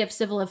Ministry of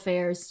Civil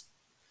Affairs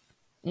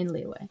in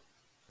Liyue.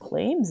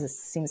 Claims? This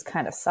seems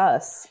kind of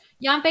sus.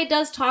 Yanfei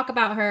does talk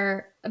about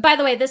her. By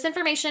the way, this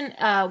information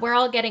we're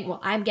all getting, well,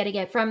 I'm getting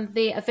it from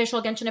the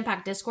official Genshin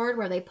Impact Discord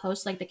where they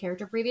post like the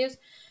character previews.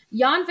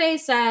 Yanfei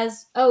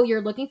says, oh, you're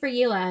looking for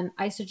Yilan.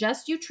 I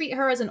suggest you treat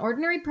her as an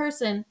ordinary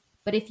person.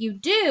 But if you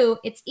do,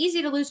 it's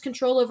easy to lose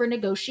control over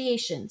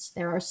negotiations.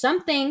 There are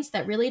some things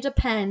that really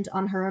depend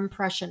on her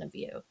impression of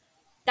you.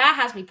 That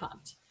has me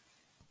pumped.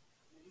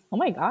 Oh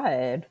my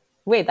god.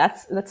 Wait,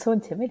 that's so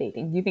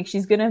intimidating. Do you think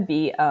she's going to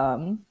be,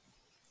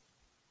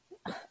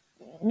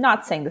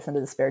 not saying this in a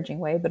disparaging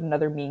way, but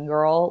another mean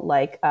girl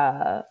like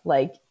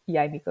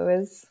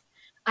Yaimiko is?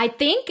 I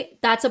think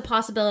that's a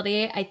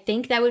possibility. I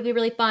think that would be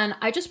really fun.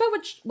 I just read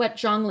what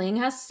Zhongling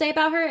has to say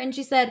about her, and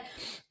she said...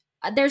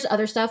 There's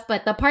other stuff,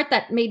 but the part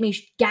that made me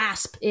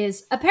gasp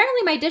is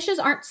apparently my dishes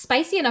aren't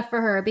spicy enough for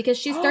her because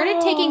she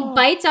started taking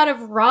bites out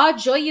of raw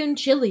Joyun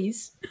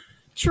chilies.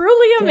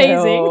 Truly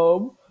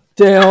amazing.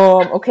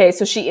 Damn. Okay,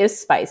 so she is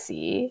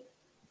spicy.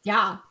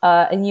 Yeah.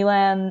 And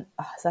Yilan,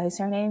 is that his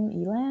name?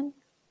 Yilan?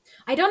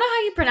 I don't know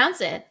how you pronounce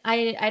it.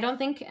 I don't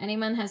think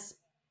anyone has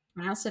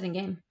pronounced it in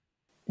game.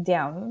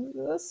 Damn.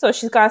 So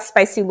she's got a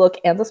spicy look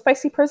and a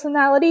spicy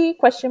personality?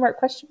 Question mark,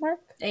 question mark?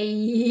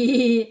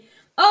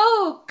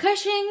 Oh,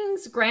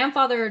 Cushing's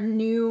grandfather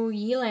knew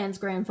Yilan's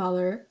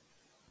grandfather.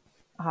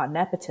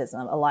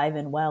 Nepotism, alive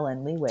and well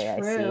in Liyue, I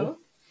see.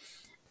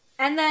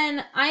 And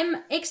then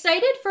I'm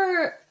excited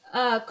for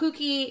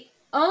Kuki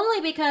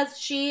only because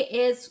she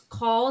is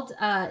called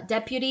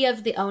Deputy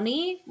of the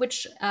Oni,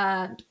 which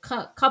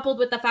coupled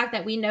with the fact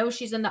that we know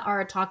she's in the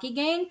Arataki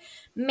gang,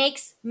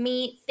 makes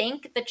me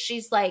think that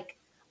she's like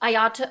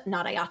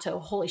not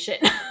Ayato, holy shit.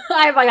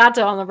 I have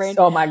Ayato on the brain.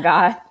 Oh my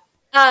god.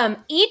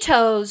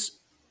 Ito's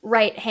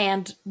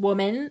right-hand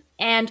woman,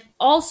 and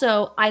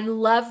also I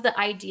love the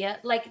idea,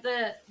 like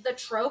the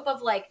trope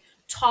of like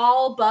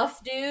tall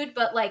buff dude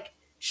but like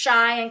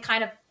shy and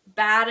kind of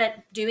bad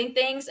at doing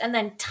things, and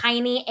then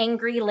tiny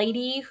angry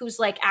lady who's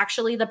like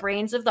actually the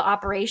brains of the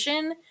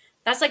operation.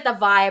 That's like the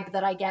vibe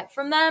that I get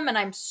from them, and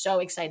I'm so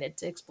excited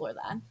to explore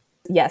that.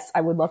 yes,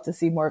 I would love to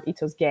see more of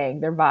Ito's gang.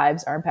 Their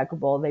vibes are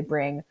impeccable. They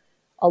bring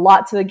a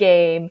lot to the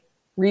game.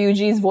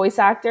 Ryuji's voice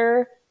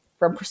actor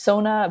from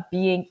Persona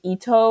being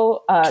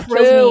Ito kills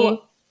True.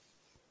 me,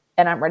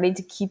 and I'm ready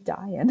to keep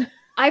dying.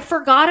 I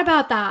forgot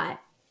about that.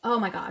 Oh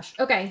my gosh.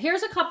 Okay,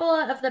 here's a couple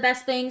of the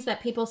best things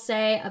that people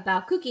say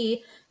about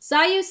Kuki.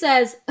 Sayu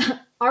says,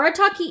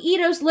 Arataki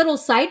Ito's little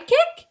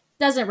sidekick?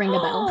 Doesn't ring a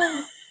bell.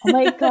 Oh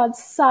my god,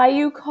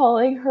 Sayu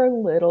calling her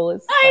little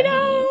is funny. I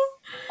know.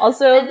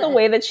 Also, And the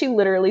way that she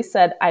literally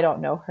said, I don't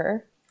know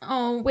her.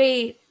 Oh,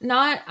 wait.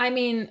 I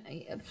mean,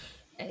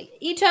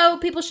 Ito,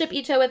 people ship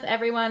Ito with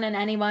everyone and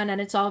anyone, and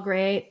it's all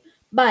great.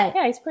 But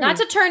Yeah, he's pretty. not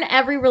to turn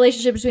every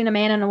relationship between a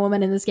man and a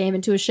woman in this game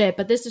into a ship,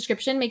 but this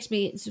description makes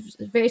me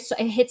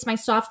it hits my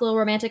soft little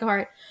romantic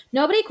heart.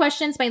 Nobody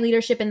questions my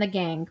leadership in the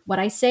gang. What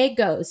I say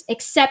goes,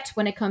 except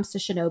when it comes to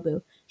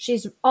Shinobu.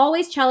 She's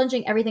always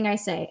challenging everything I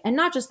say. And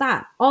not just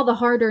that, all the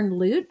hard-earned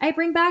loot I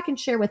bring back and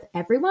share with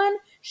everyone,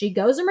 she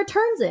goes and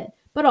returns it.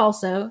 But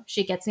also,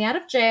 she gets me out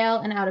of jail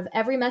and out of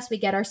every mess we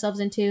get ourselves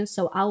into,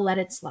 so I'll let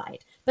it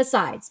slide.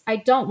 Besides, I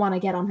don't want to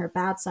get on her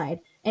bad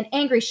side. An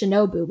angry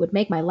Shinobu would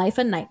make my life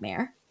a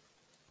nightmare.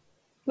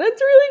 That's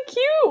really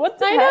cute. What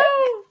the heck?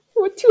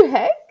 What the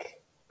heck?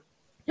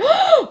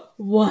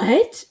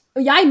 What?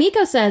 Yai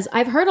Miko says,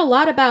 I've heard a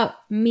lot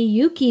about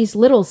Miyuki's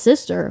little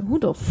sister. Who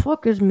the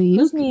fuck is Miyuki?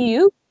 Who's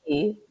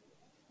Miyuki?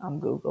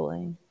 I'm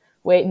Googling.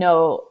 Wait,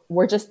 no.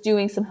 We're just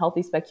doing some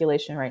healthy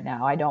speculation right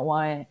now. I don't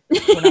want...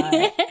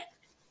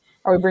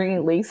 Are we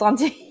bringing leaks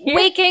onto here?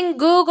 We can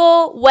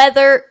Google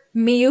whether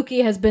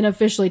Miyuki has been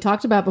officially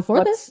talked about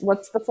before this.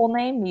 What's the full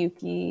name?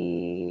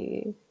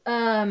 Miyuki.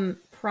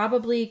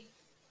 Probably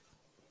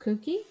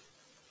Kuki,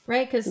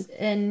 right? Because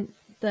in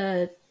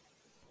the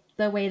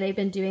way they've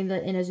been doing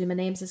the Inazuma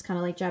names is kind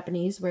of like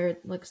Japanese, where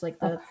it looks like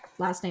the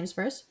last names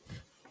first.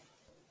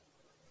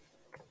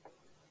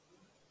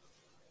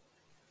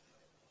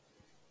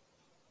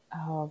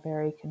 Oh,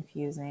 very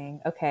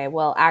confusing. Okay,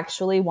 well,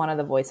 actually, one of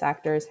the voice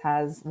actors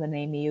has the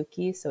name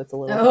Miyuki, so it's a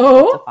little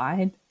difficult to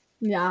find.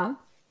 Yeah.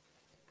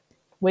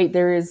 Wait,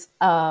 there's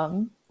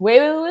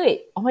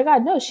wait. Oh my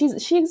god, no, she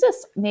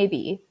exists.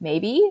 Maybe.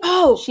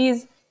 Oh,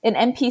 she's an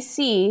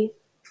NPC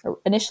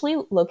initially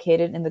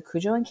located in the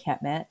Kujo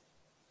encampment.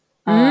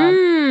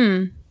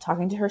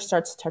 Talking to her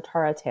starts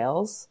Tartara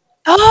Tales.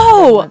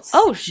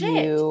 Oh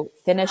shit! You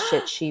finish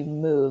it. She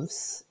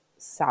moves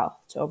south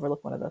to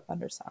overlook one of the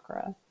Thunder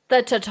Sakura. The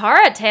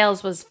Tatara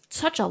Tales was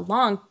such a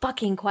long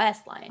fucking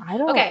quest line. I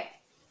don't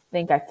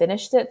think I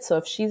finished it, so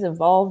if she's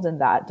involved in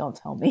that, don't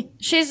tell me.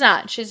 She's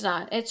not. She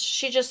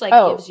just like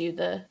gives you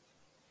the...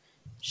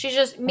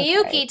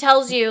 Miyuki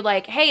tells you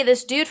like, hey,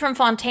 this dude from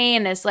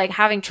Fontaine is like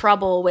having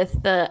trouble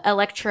with the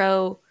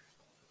electro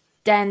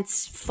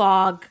dense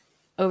fog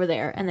over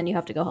there, and then you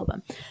have to go help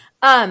him.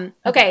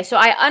 Okay, so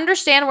I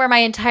understand where my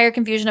entire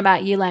confusion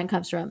about Yilan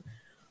comes from.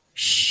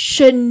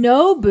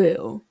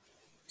 Shinobu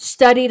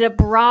studied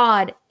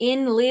abroad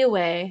in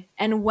Liyue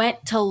and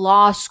went to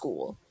law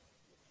school.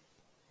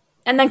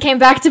 And then came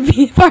back to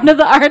be part of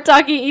the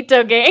Arataki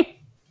Ito gang.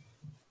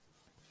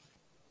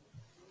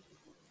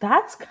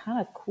 That's kind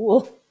of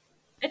cool.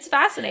 It's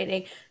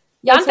fascinating.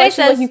 Yanfei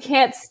says... you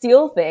can't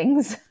steal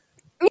things.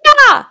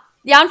 Yeah!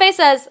 Yanfei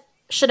says,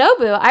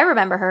 Shinobu, I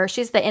remember her.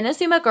 She's the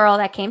Inazuma girl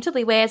that came to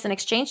Liyue as an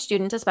exchange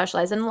student to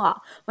specialize in law.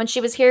 When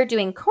she was here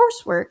doing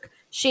coursework,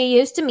 she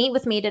used to meet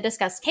with me to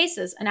discuss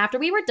cases, and after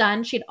we were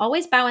done, she'd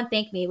always bow and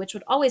thank me, which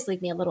would always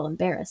leave me a little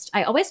embarrassed.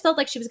 I always felt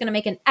like she was going to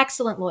make an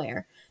excellent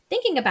lawyer.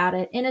 Thinking about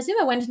it,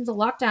 Inazuma went into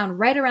lockdown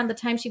right around the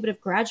time she would have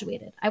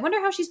graduated. I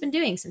wonder how she's been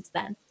doing since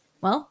then.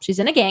 Well, she's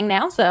in a gang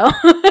now, so...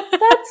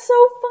 That's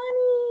so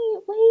funny!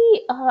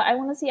 Wait, I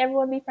want to see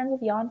everyone be friends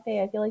with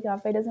Yanfei. I feel like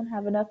Yanfei doesn't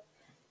have enough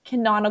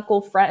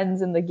canonical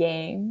friends in the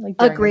game. Like,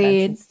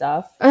 agreed. And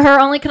stuff. Her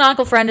only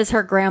canonical friend is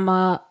her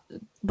grandma,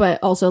 but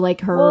also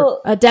like her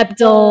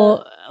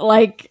adeptal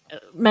like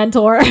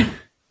mentor.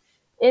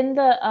 In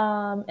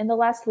the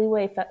last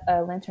Liyue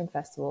Lantern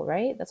Festival,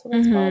 right? That's what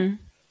it's called.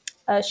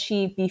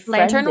 She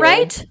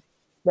befriended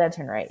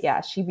Lantern Right.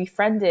 Yeah, she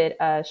befriended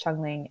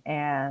Xiangling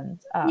and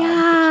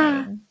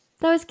that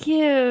was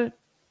cute.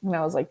 And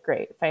I was like,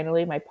 great!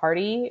 Finally, my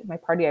party I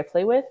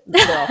play with,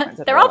 they're all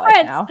friends. They're all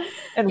friends now.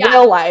 In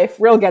real life,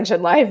 real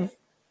Genshin life.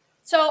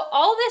 So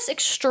all this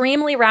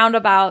extremely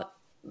roundabout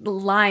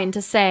line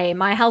to say,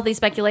 my healthy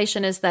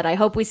speculation is that I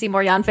hope we see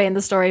more Yanfei in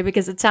the story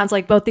because it sounds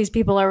like both these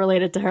people are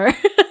related to her.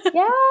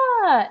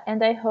 Yeah,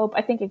 and I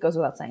think it goes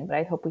without saying, but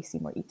I hope we see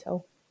more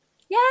Ito.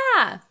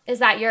 Yeah, is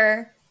that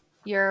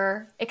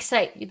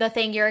the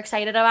thing you're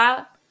excited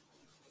about?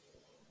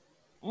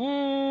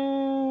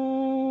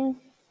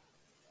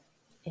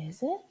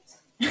 Is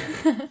it?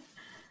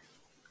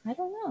 I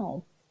don't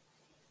know.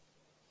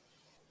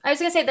 I was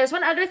going to say, there's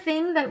one other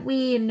thing that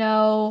we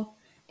know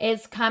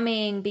is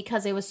coming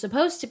because it was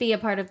supposed to be a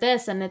part of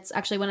this, and it's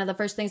actually one of the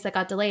first things that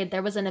got delayed.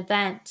 There was an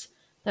event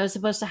that was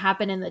supposed to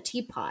happen in the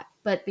teapot,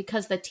 but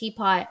because the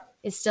teapot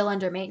is still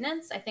under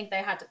maintenance, I think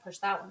they had to push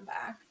that one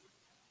back.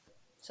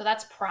 So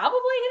that's probably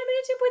going to be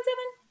a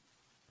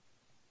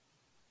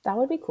 2.7. That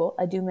would be cool.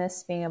 I do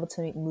miss being able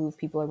to move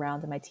people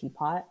around in my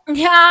teapot.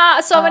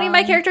 Yeah, so many of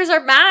my characters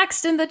are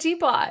maxed in the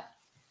teapot.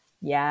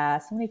 Yeah,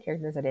 so many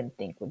characters I didn't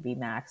think would be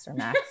maxed or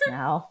maxed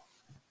now.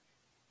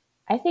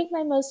 I think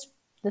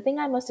the thing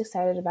I'm most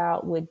excited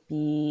about would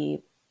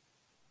be,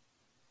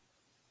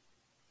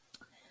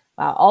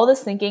 wow, all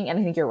this thinking, and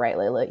I think you're right,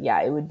 Layla.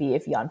 Yeah, it would be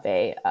if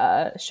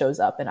Yanfei shows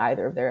up in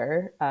either of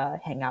their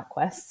hangout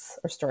quests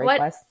or story What?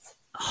 quests.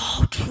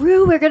 Oh,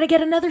 true. We're going to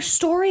get another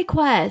story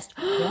quest.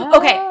 Yeah.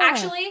 Okay,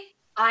 actually,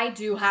 I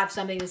do have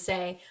something to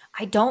say.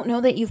 I don't know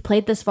that you've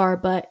played this far,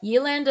 but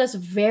Yelan does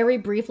very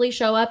briefly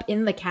show up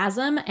in the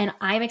chasm, and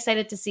I'm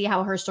excited to see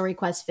how her story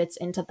quest fits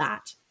into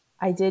that.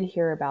 I did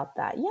hear about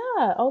that.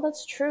 Yeah. Oh,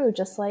 that's true.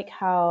 Just like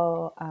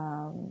how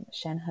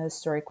Shenhe's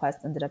story quest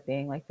ended up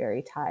being like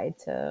very tied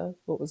to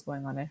what was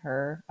going on in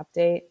her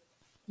update.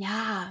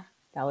 Yeah.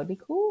 That would be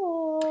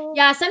cool.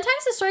 Yeah,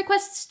 sometimes the story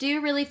quests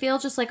do really feel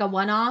just like a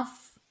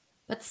one-off,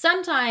 but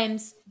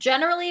sometimes,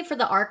 generally for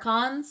the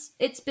Archons,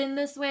 it's been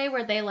this way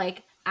where they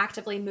like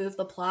actively move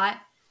the plot,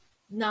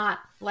 not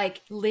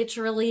like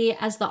literally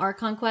as the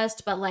Archon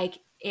quest, but like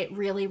it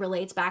really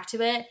relates back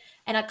to it.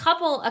 And a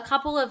couple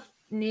of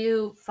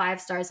new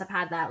 5-stars have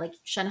had that. Like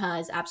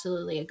Shenhe is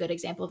absolutely a good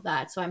example of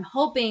that. So I'm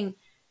hoping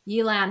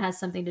Yilan has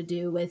something to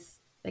do with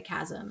the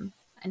chasm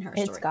and her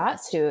story. It's got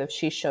quest. to if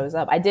she shows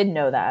up. I did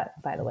know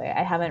that, by the way.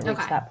 I haven't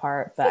reached that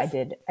part, but I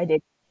did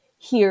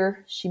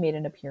hear she made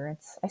an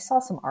appearance. I saw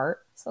some art.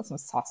 I saw some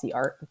saucy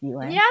art of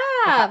Yilan.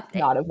 Yeah.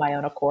 Not of my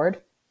own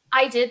accord.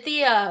 I did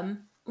the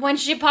when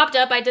she popped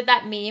up, I did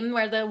that meme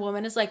where the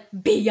woman is like,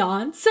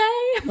 Beyonce?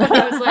 But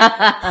I was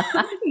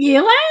like,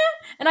 Yelan?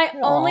 And I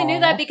only knew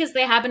that because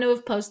they happened to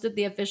have posted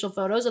the official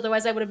photos.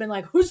 Otherwise, I would have been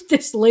like, who's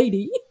this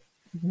lady?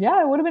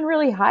 Yeah, it would have been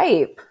really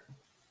hype.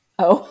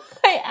 Oh,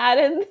 I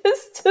added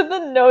this to the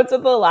notes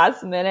at the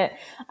last minute.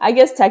 I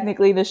guess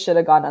technically this should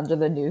have gone under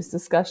the news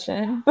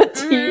discussion. But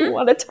do you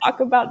want to talk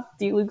about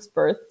Diluc's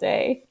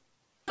birthday?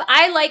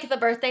 I like the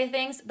birthday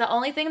things. The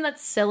only thing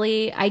that's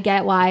silly, I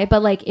get why,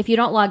 but like if you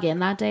don't log in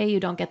that day, you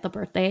don't get the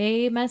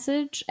birthday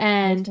message.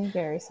 And I'm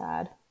very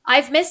sad.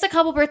 I've missed a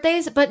couple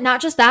birthdays, but not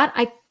just that.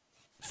 I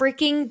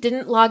freaking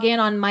didn't log in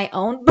on my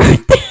own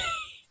birthday.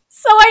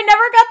 So I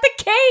never got the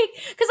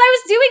cake because I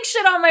was doing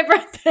shit on my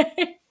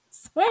birthday.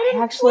 So I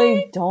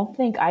actually don't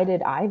think I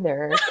did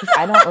either because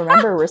I don't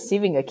remember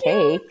receiving a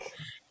cake. Yeah.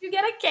 You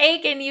get a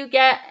cake and you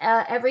get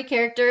every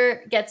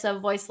character gets a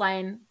voice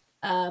line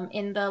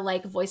in the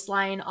like voice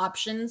line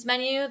options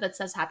menu that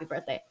says happy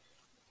birthday.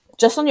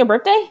 Just on your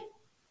birthday?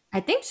 I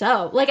think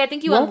so. Like I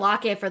think you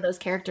unlock it for those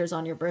characters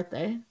on your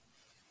birthday.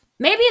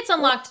 Maybe it's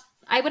unlocked.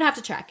 I would have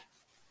to check.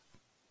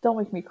 Don't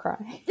make me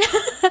cry.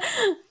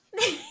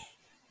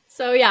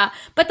 So yeah,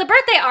 but the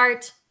birthday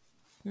art,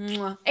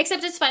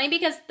 except it's funny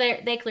because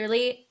they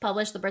clearly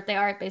published the birthday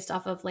art based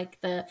off of like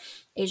the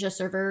Asia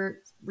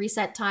server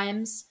reset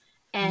times.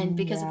 And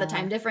because of the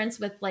time difference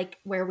with like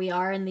where we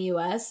are in the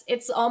US,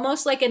 it's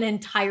almost like an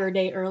entire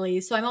day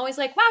early. So I'm always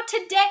like, wow,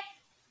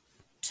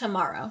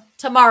 tomorrow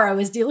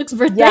is Diluc's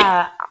birthday.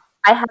 Yeah,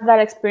 I had that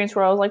experience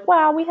where I was like,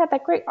 wow, we had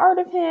that great art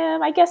of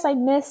him. I guess I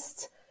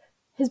missed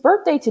his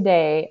birthday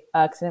today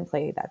because I didn't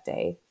play that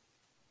day.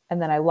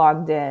 And then I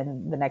logged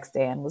in the next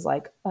day and was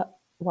like,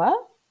 what?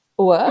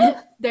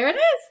 There it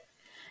is.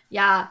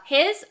 Yeah,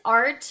 his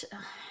art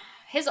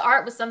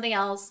was something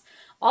else.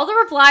 All the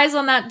replies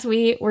on that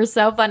tweet were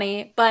so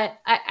funny, but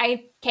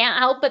I can't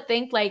help but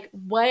think like,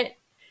 what,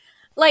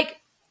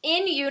 like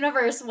in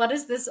universe, what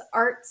is this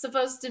art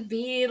supposed to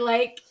be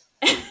like?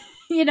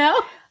 You know?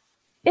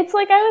 It's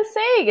like I was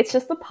saying, it's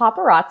just the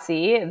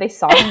paparazzi. They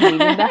saw him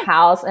leaving the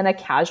house in a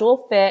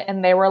casual fit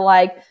and they were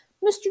like,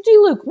 Mr.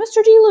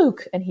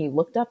 Diluc. And he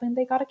looked up and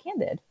they got a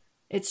candid.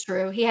 It's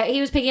true.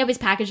 He was picking up his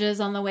packages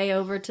on the way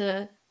over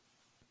to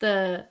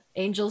the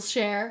Angel's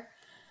share.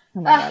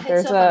 Oh my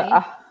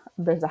God.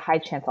 There's a high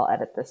chance I'll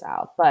edit this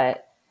out.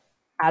 But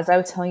as I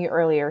was telling you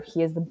earlier,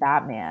 he is the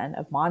Batman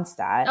of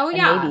Mondstadt. Oh,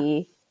 yeah. And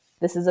maybe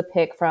this is a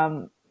pic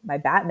from my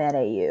Batman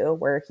AU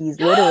where he's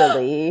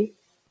literally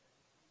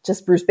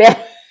just Bruce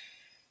Banner.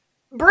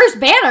 Bruce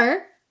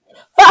Banner?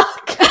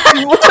 Fuck! He's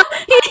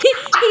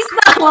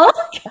the Hulk?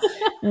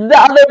 The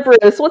other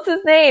Bruce. What's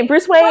his name?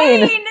 Bruce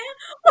Wayne. What's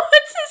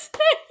his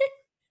name?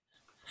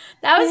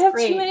 That was have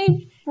great. Too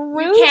many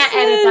Bruces. You can't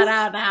edit that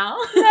out now.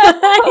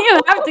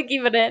 You have to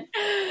keep it in.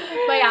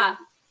 But yeah,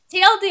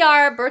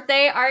 TLDR,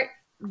 birthday art,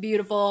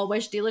 beautiful.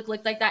 Wish Diluc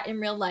looked like that in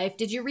real life.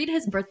 Did you read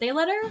his birthday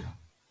letter?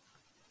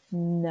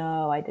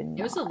 No, I didn't.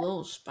 It was a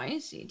little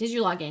spicy. Did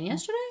you log in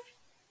yesterday?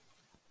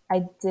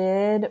 I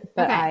did,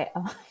 but okay.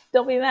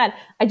 Don't be mad.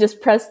 I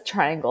just pressed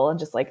triangle and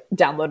just like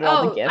downloaded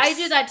all the gifts. I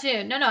do that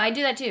too. No, I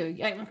do that too.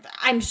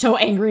 I'm so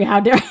angry. How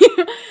dare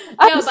you?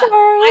 I'm sorry.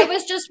 I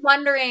was just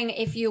wondering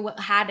if you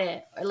had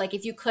it, or like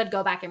if you could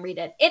go back and read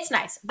it. It's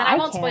nice, but I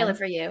won't spoil it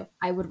for you.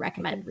 I would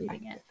recommend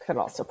reading it. Could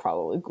also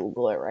probably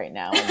Google it right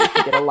now and you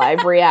can get a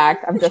live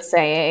react. I'm just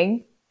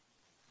saying.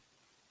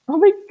 Oh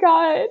my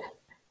God.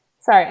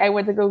 Sorry, I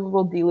went to go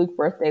Google Diluc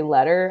birthday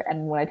letter,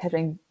 and when I typed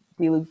in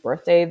Diluc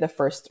birthday, the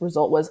first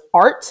result was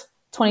art.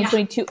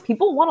 2022.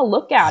 People want to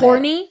look at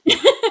Horny?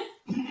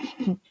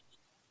 it.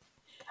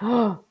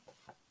 Oh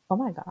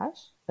my gosh.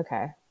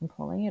 Okay, I'm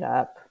pulling it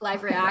up.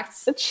 Live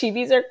reacts. The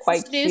chibis are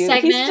quite New cute.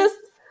 segment. He's just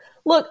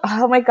look.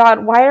 Oh my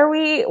god. Why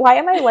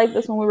am I like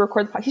this when we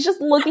record the podcast? He's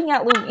just looking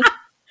at Lumi.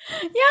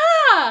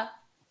 Yeah.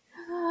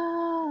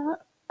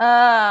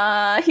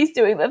 He's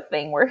doing the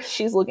thing where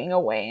she's looking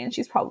away and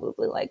she's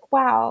probably like,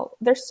 wow,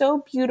 they're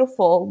so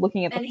beautiful,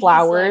 looking at the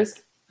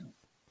flowers. Like,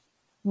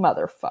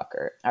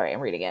 motherfucker. All right,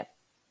 I'm reading it.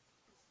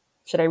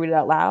 Should I read it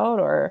out loud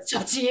or? It's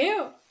up to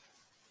you.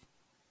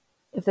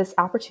 If this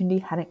opportunity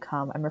hadn't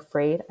come, I'm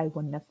afraid I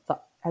wouldn't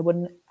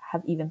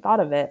have even thought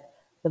of it.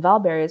 The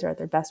Valberries are at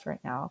their best right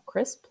now.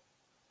 Crisp,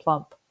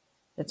 plump,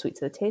 and sweet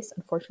to the taste.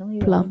 Unfortunately,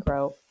 they only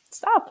grow.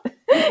 Stop.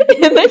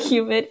 In the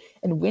humid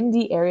and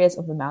windy areas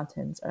of the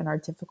mountains and are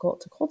difficult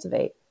to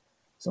cultivate.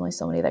 There's only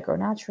so many that grow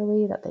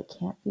naturally that they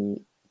can't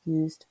be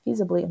used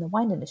feasibly in the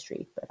wine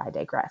industry. But I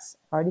digress.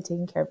 I've already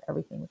taken care of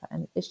everything without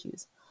any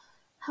issues.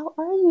 How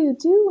are you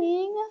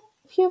doing?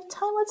 If you have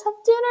time, let's have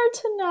dinner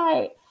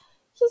tonight.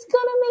 He's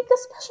gonna make a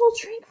special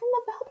drink from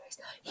the Valberries.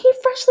 He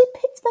freshly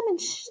picked them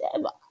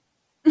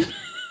and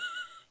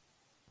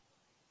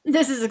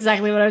This is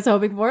exactly what I was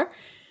hoping for.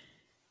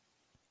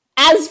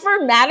 As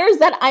for matters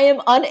that I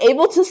am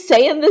unable to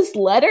say in this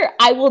letter,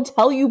 I will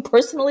tell you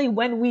personally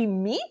when we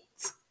meet.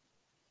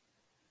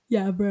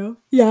 Yeah, bro.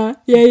 Yeah.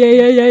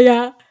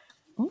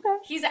 Okay.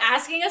 He's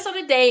asking us on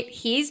a date.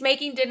 He's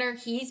making dinner.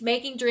 He's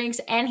making drinks.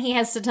 And he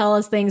has to tell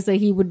us things that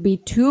he would be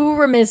too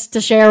remiss to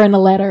share in a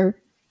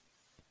letter.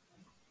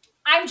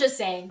 I'm just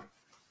saying.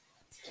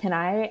 Can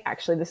I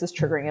actually, this is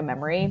triggering a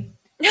memory.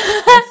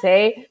 I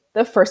say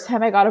the first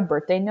time I got a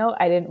birthday note,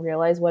 I didn't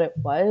realize what it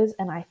was.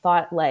 And I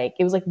thought like,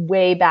 it was like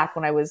way back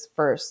when I was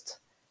first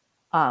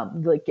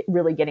like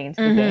really getting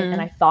into the game.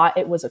 And I thought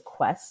it was a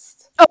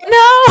quest. Oh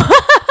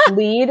no!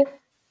 lead.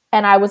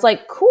 And I was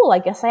like, cool, I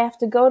guess I have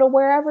to go to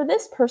wherever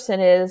this person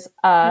is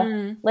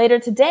later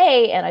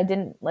today. And I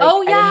didn't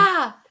like,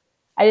 I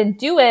didn't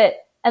do it.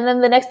 And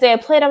then the next day I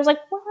played, I was like,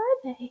 where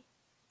are they?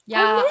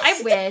 Yeah,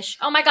 I wish.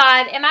 Oh my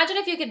God. Imagine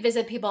if you could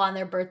visit people on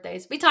their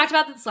birthdays. We talked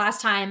about this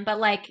last time, but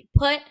like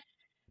put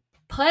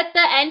the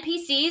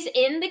NPCs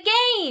in the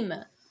game.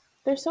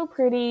 They're so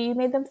pretty. You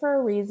made them for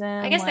a reason.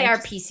 I guess they are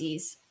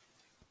PCs.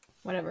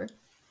 Whatever. Just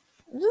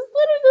let me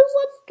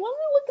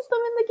look at them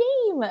in the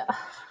game.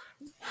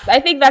 I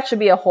think that should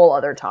be a whole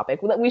other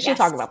topic. We should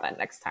talk about that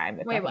next time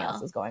if nothing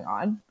else is going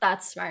on.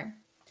 That's smart.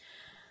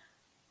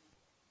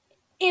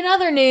 In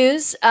other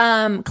news,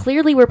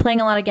 clearly we're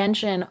playing a lot of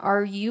Genshin.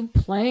 Are you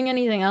playing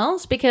anything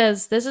else?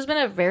 Because this has been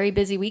a very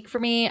busy week for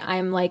me.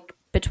 I'm like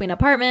between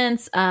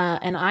apartments,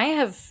 and I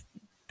have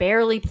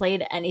barely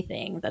played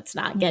anything that's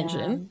not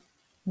Genshin.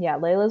 Yeah,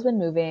 Layla's been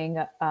moving.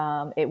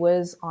 It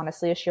was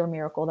honestly a sheer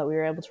miracle that we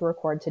were able to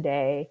record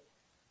today.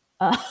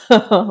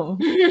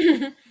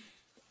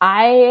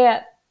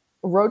 I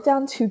wrote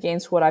down 2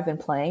 games for what I've been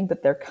playing,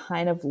 but they're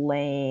kind of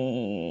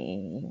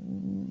lame.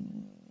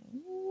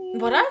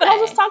 What are they? But I'll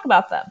just talk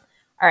about them.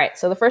 All right,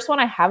 so the first one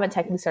I haven't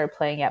technically started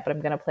playing yet, but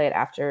I'm going to play it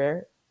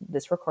after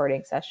this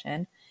recording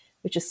session,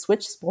 which is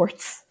Switch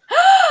Sports.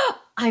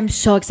 I'm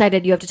so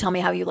excited. You have to tell me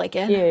how you like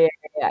it. Yeah.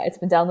 It's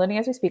been downloading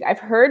as we speak. I've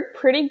heard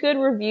pretty good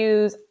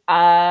reviews.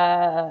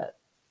 The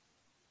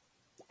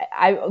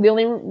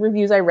only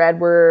reviews I read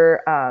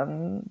were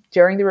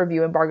during the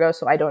review embargo,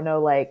 so I don't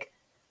know, like,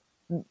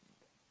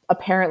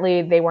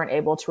 apparently they weren't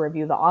able to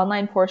review the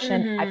online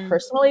portion. I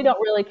personally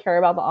don't really care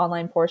about the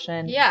online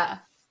portion. Yeah.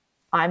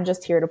 I'm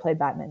just here to play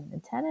badminton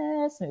and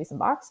tennis, maybe some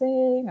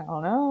boxing. I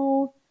don't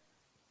know.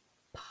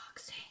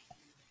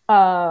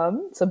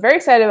 So I'm very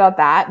excited about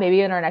that.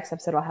 Maybe in our next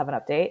episode I'll have an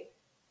update.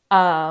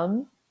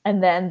 And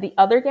then the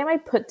other game I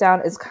put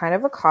down is kind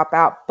of a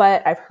cop-out,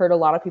 but I've heard a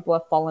lot of people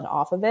have fallen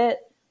off of it.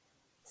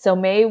 So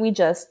may we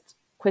just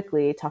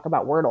quickly talk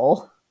about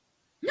Wordle?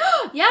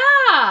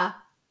 Yeah!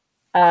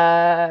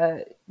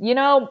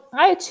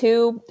 I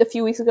too, a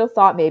few weeks ago,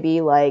 thought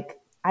maybe like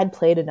I'd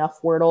played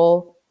enough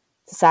Wordle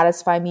to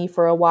satisfy me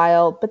for a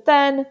while, but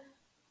then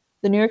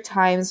the New York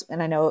Times,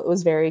 and I know it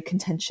was very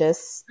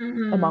contentious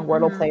among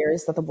Wordle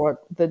players that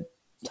the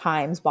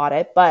Times bought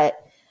it,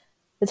 but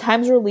the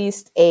Times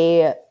released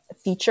a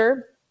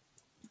feature,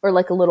 or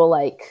like a little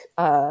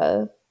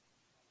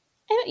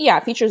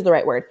feature is the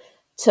right word,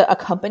 to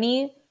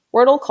accompany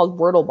Wordle called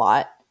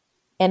WordleBot,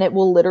 and it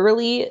will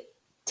literally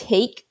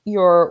take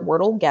your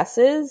Wordle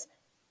guesses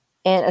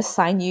and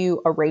assign you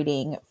a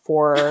rating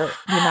for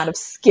the amount of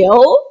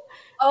skill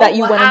that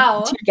you went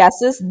into your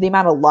guesses, the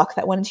amount of luck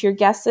that went into your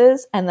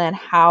guesses, and then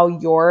how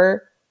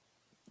your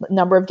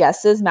number of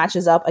guesses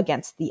matches up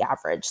against the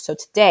average. So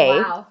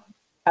today,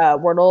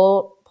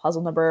 Wordle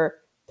puzzle number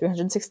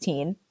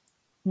 316,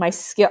 my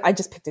skill, I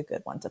just picked a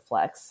good one to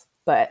flex,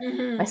 but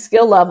my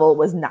skill level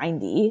was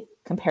 90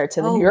 compared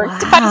to the New York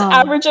Times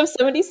average of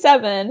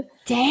 77.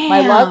 Damn.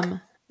 My luck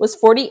was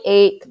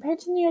 48 compared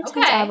to the New York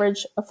Times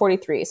average of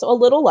 43. So a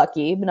little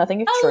lucky, but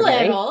nothing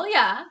extraordinary. A little,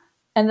 yeah.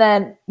 And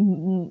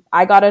then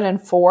I got it in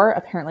 4.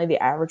 Apparently the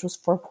average was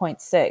 4.6.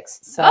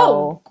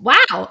 So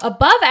wow.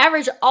 Above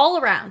average all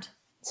around.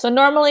 So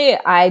normally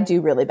I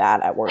do really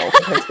bad at Wordle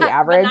compared to the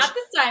average. But not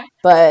this time.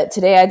 But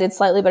today I did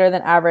slightly better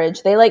than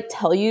average. They like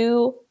tell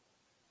you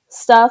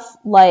stuff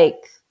like,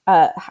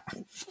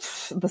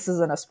 this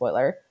isn't a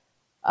spoiler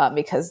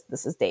because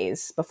this is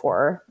days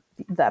before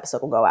the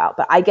episode will go out.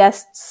 But I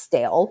guessed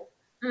stale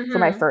for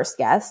my first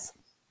guess.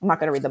 I'm not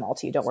going to read them all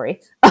to you. Don't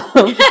worry.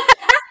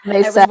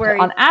 They said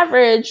on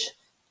average,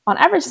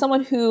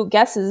 someone who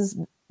guesses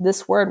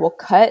this word will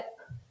cut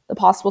the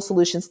possible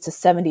solutions to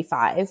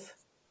 75.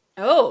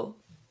 Oh.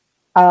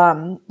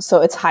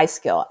 So it's high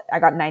skill. I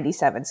got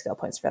 97 skill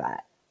points for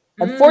that.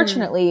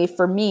 Unfortunately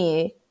for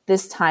me,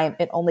 this time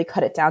it only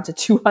cut it down to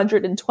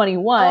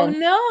 221. Oh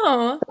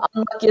no. The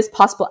unluckiest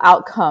possible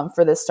outcome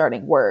for this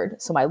starting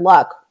word. So my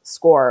luck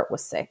score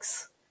was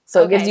 6.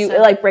 So it gives you,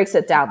 it like breaks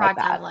it down like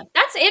that.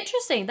 That's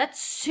interesting.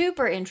 That's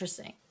super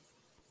interesting.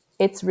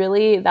 It's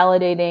really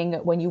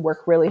validating when you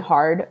work really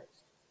hard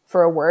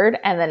for a word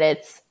and then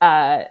it's,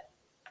 I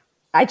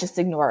just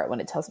ignore it when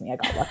it tells me I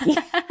got lucky.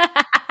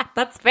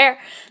 That's fair.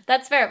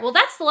 That's fair. Well,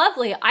 that's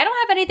lovely. I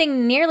don't have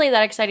anything nearly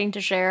that exciting to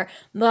share.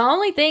 The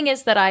only thing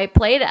is that I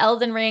played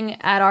Elden Ring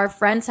at our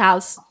friend's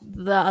house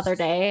the other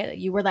day.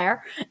 You were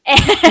there.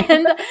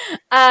 And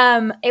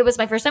it was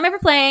my first time ever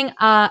playing.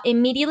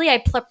 Immediately,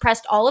 I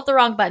pressed all of the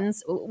wrong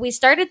buttons. We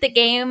started the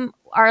game.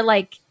 Our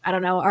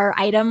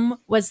item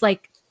was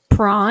like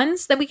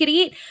prawns that we could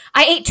eat.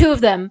 I ate 2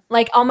 of them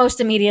like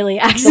almost immediately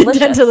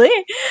accidentally.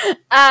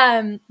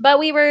 But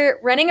we were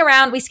running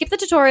around. We skipped the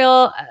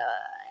tutorial.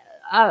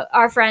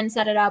 Our friend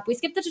set it up. We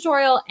skipped the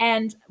tutorial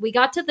and we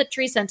got to the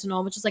tree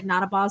sentinel, which is like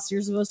not a boss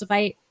you're supposed to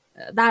fight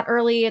that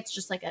early. It's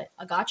just like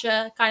a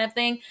gotcha kind of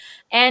thing.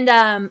 And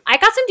I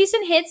got some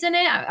decent hits in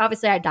it.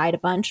 Obviously, I died a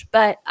bunch,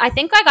 but I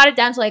think I got it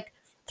down to like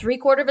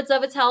 3/4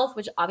 of its health,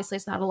 which obviously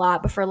is not a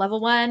lot, but for level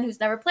 1 who's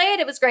never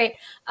played, it was great.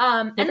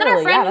 And then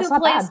our friend who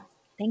plays,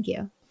 thank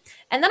you.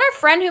 And then our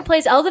friend who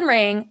plays Elden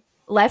Ring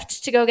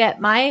left to go get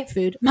my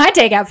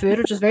takeout food,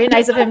 which was very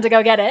nice of him to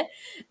go get it.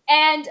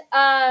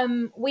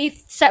 And we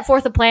set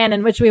forth a plan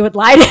in which we would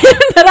lie to him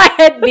that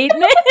I had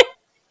beaten it.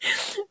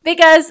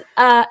 Because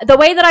the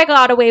way that I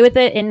got away with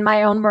it in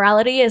my own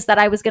morality is that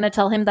I was going to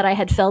tell him that I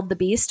had felled the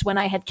beast when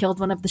I had killed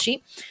one of the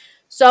sheep.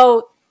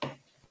 So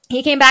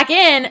he came back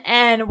in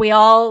and we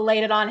all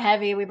laid it on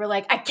heavy. We were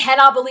like, I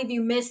cannot believe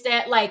you missed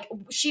it. Like,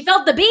 she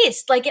felled the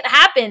beast. Like, it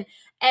happened.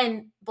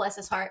 And bless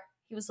his heart,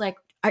 he was like,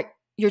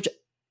 you're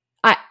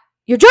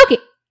joking.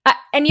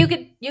 And you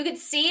could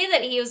see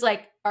that he was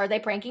like, are they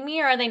pranking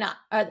me or are they not?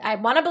 I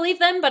want to believe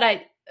them,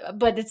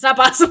 but it's not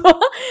possible.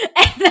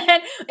 And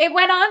then it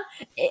went on.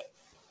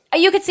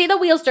 You could see the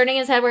wheels turning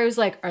in his head where he was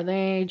like, are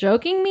they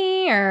joking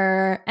me?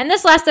 And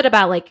this lasted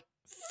about like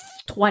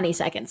 20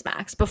 seconds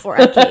max before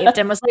I caved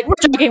and was like,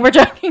 we're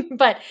joking.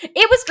 But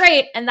it was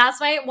great. And that's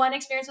my one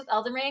experience with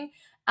Elden Ring.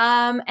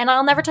 And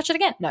I'll never touch it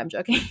again. No, I'm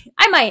joking.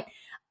 I might.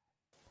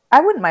 I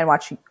wouldn't mind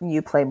watching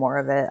you play more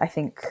of it. I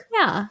think.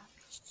 Yeah.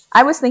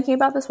 I was thinking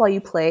about this while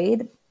you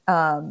played,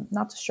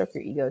 not to stroke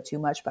your ego too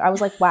much, but I was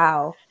like,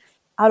 wow,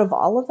 out of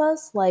all of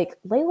us, like,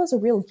 Layla's a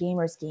real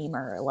gamer's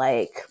gamer.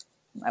 Like,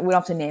 we don't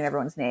have to name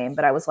everyone's name,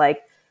 but I was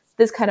like,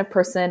 this kind of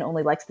person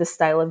only likes this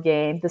style of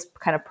game. This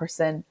kind of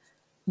person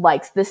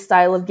likes this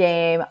style of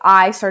game.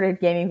 I started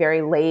gaming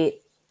very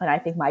late, and I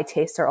think my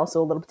tastes are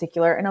also a little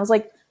particular. And I was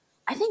like,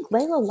 I think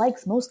Layla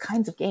likes most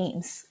kinds of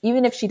games,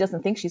 even if she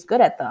doesn't think she's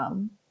good at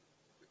them.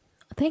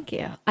 Thank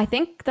you. I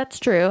think that's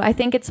true. I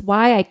think it's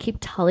why I keep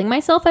telling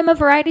myself I'm a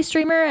variety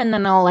streamer and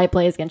then all I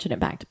play is Genshin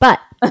Impact. But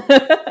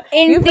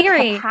in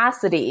theory,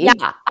 capacity.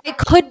 Yeah, I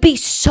could be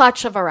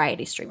such a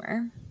variety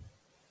streamer.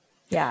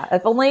 Yeah,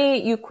 if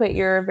only you quit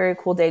your very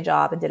cool day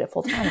job and did it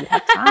full time, you'd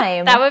have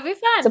time. That would be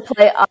fun. To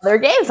play other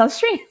games on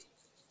stream.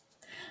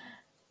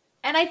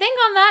 And I think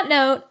on that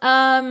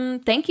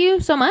note, thank you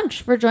so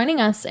much for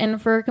joining us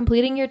and for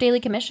completing your daily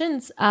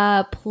commissions.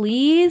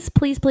 Please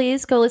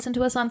go listen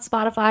to us on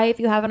Spotify if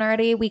you haven't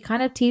already. We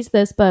kind of teased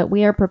this, but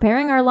we are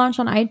preparing our launch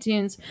on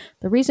iTunes.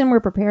 The reason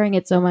we're preparing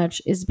it so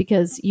much is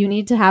because you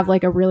need to have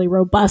like a really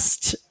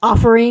robust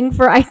offering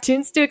for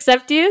iTunes to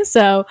accept you.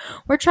 So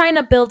we're trying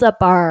to build up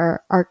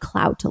our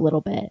clout a little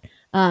bit.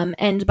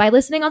 And by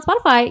listening on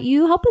Spotify,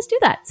 you help us do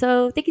that.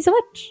 So thank you so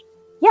much.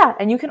 Yeah,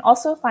 and you can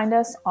also find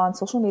us on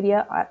social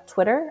media at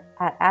Twitter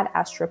at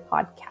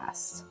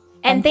 @AstraPodcast.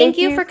 And thank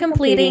you for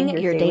completing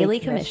your daily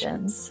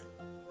commissions.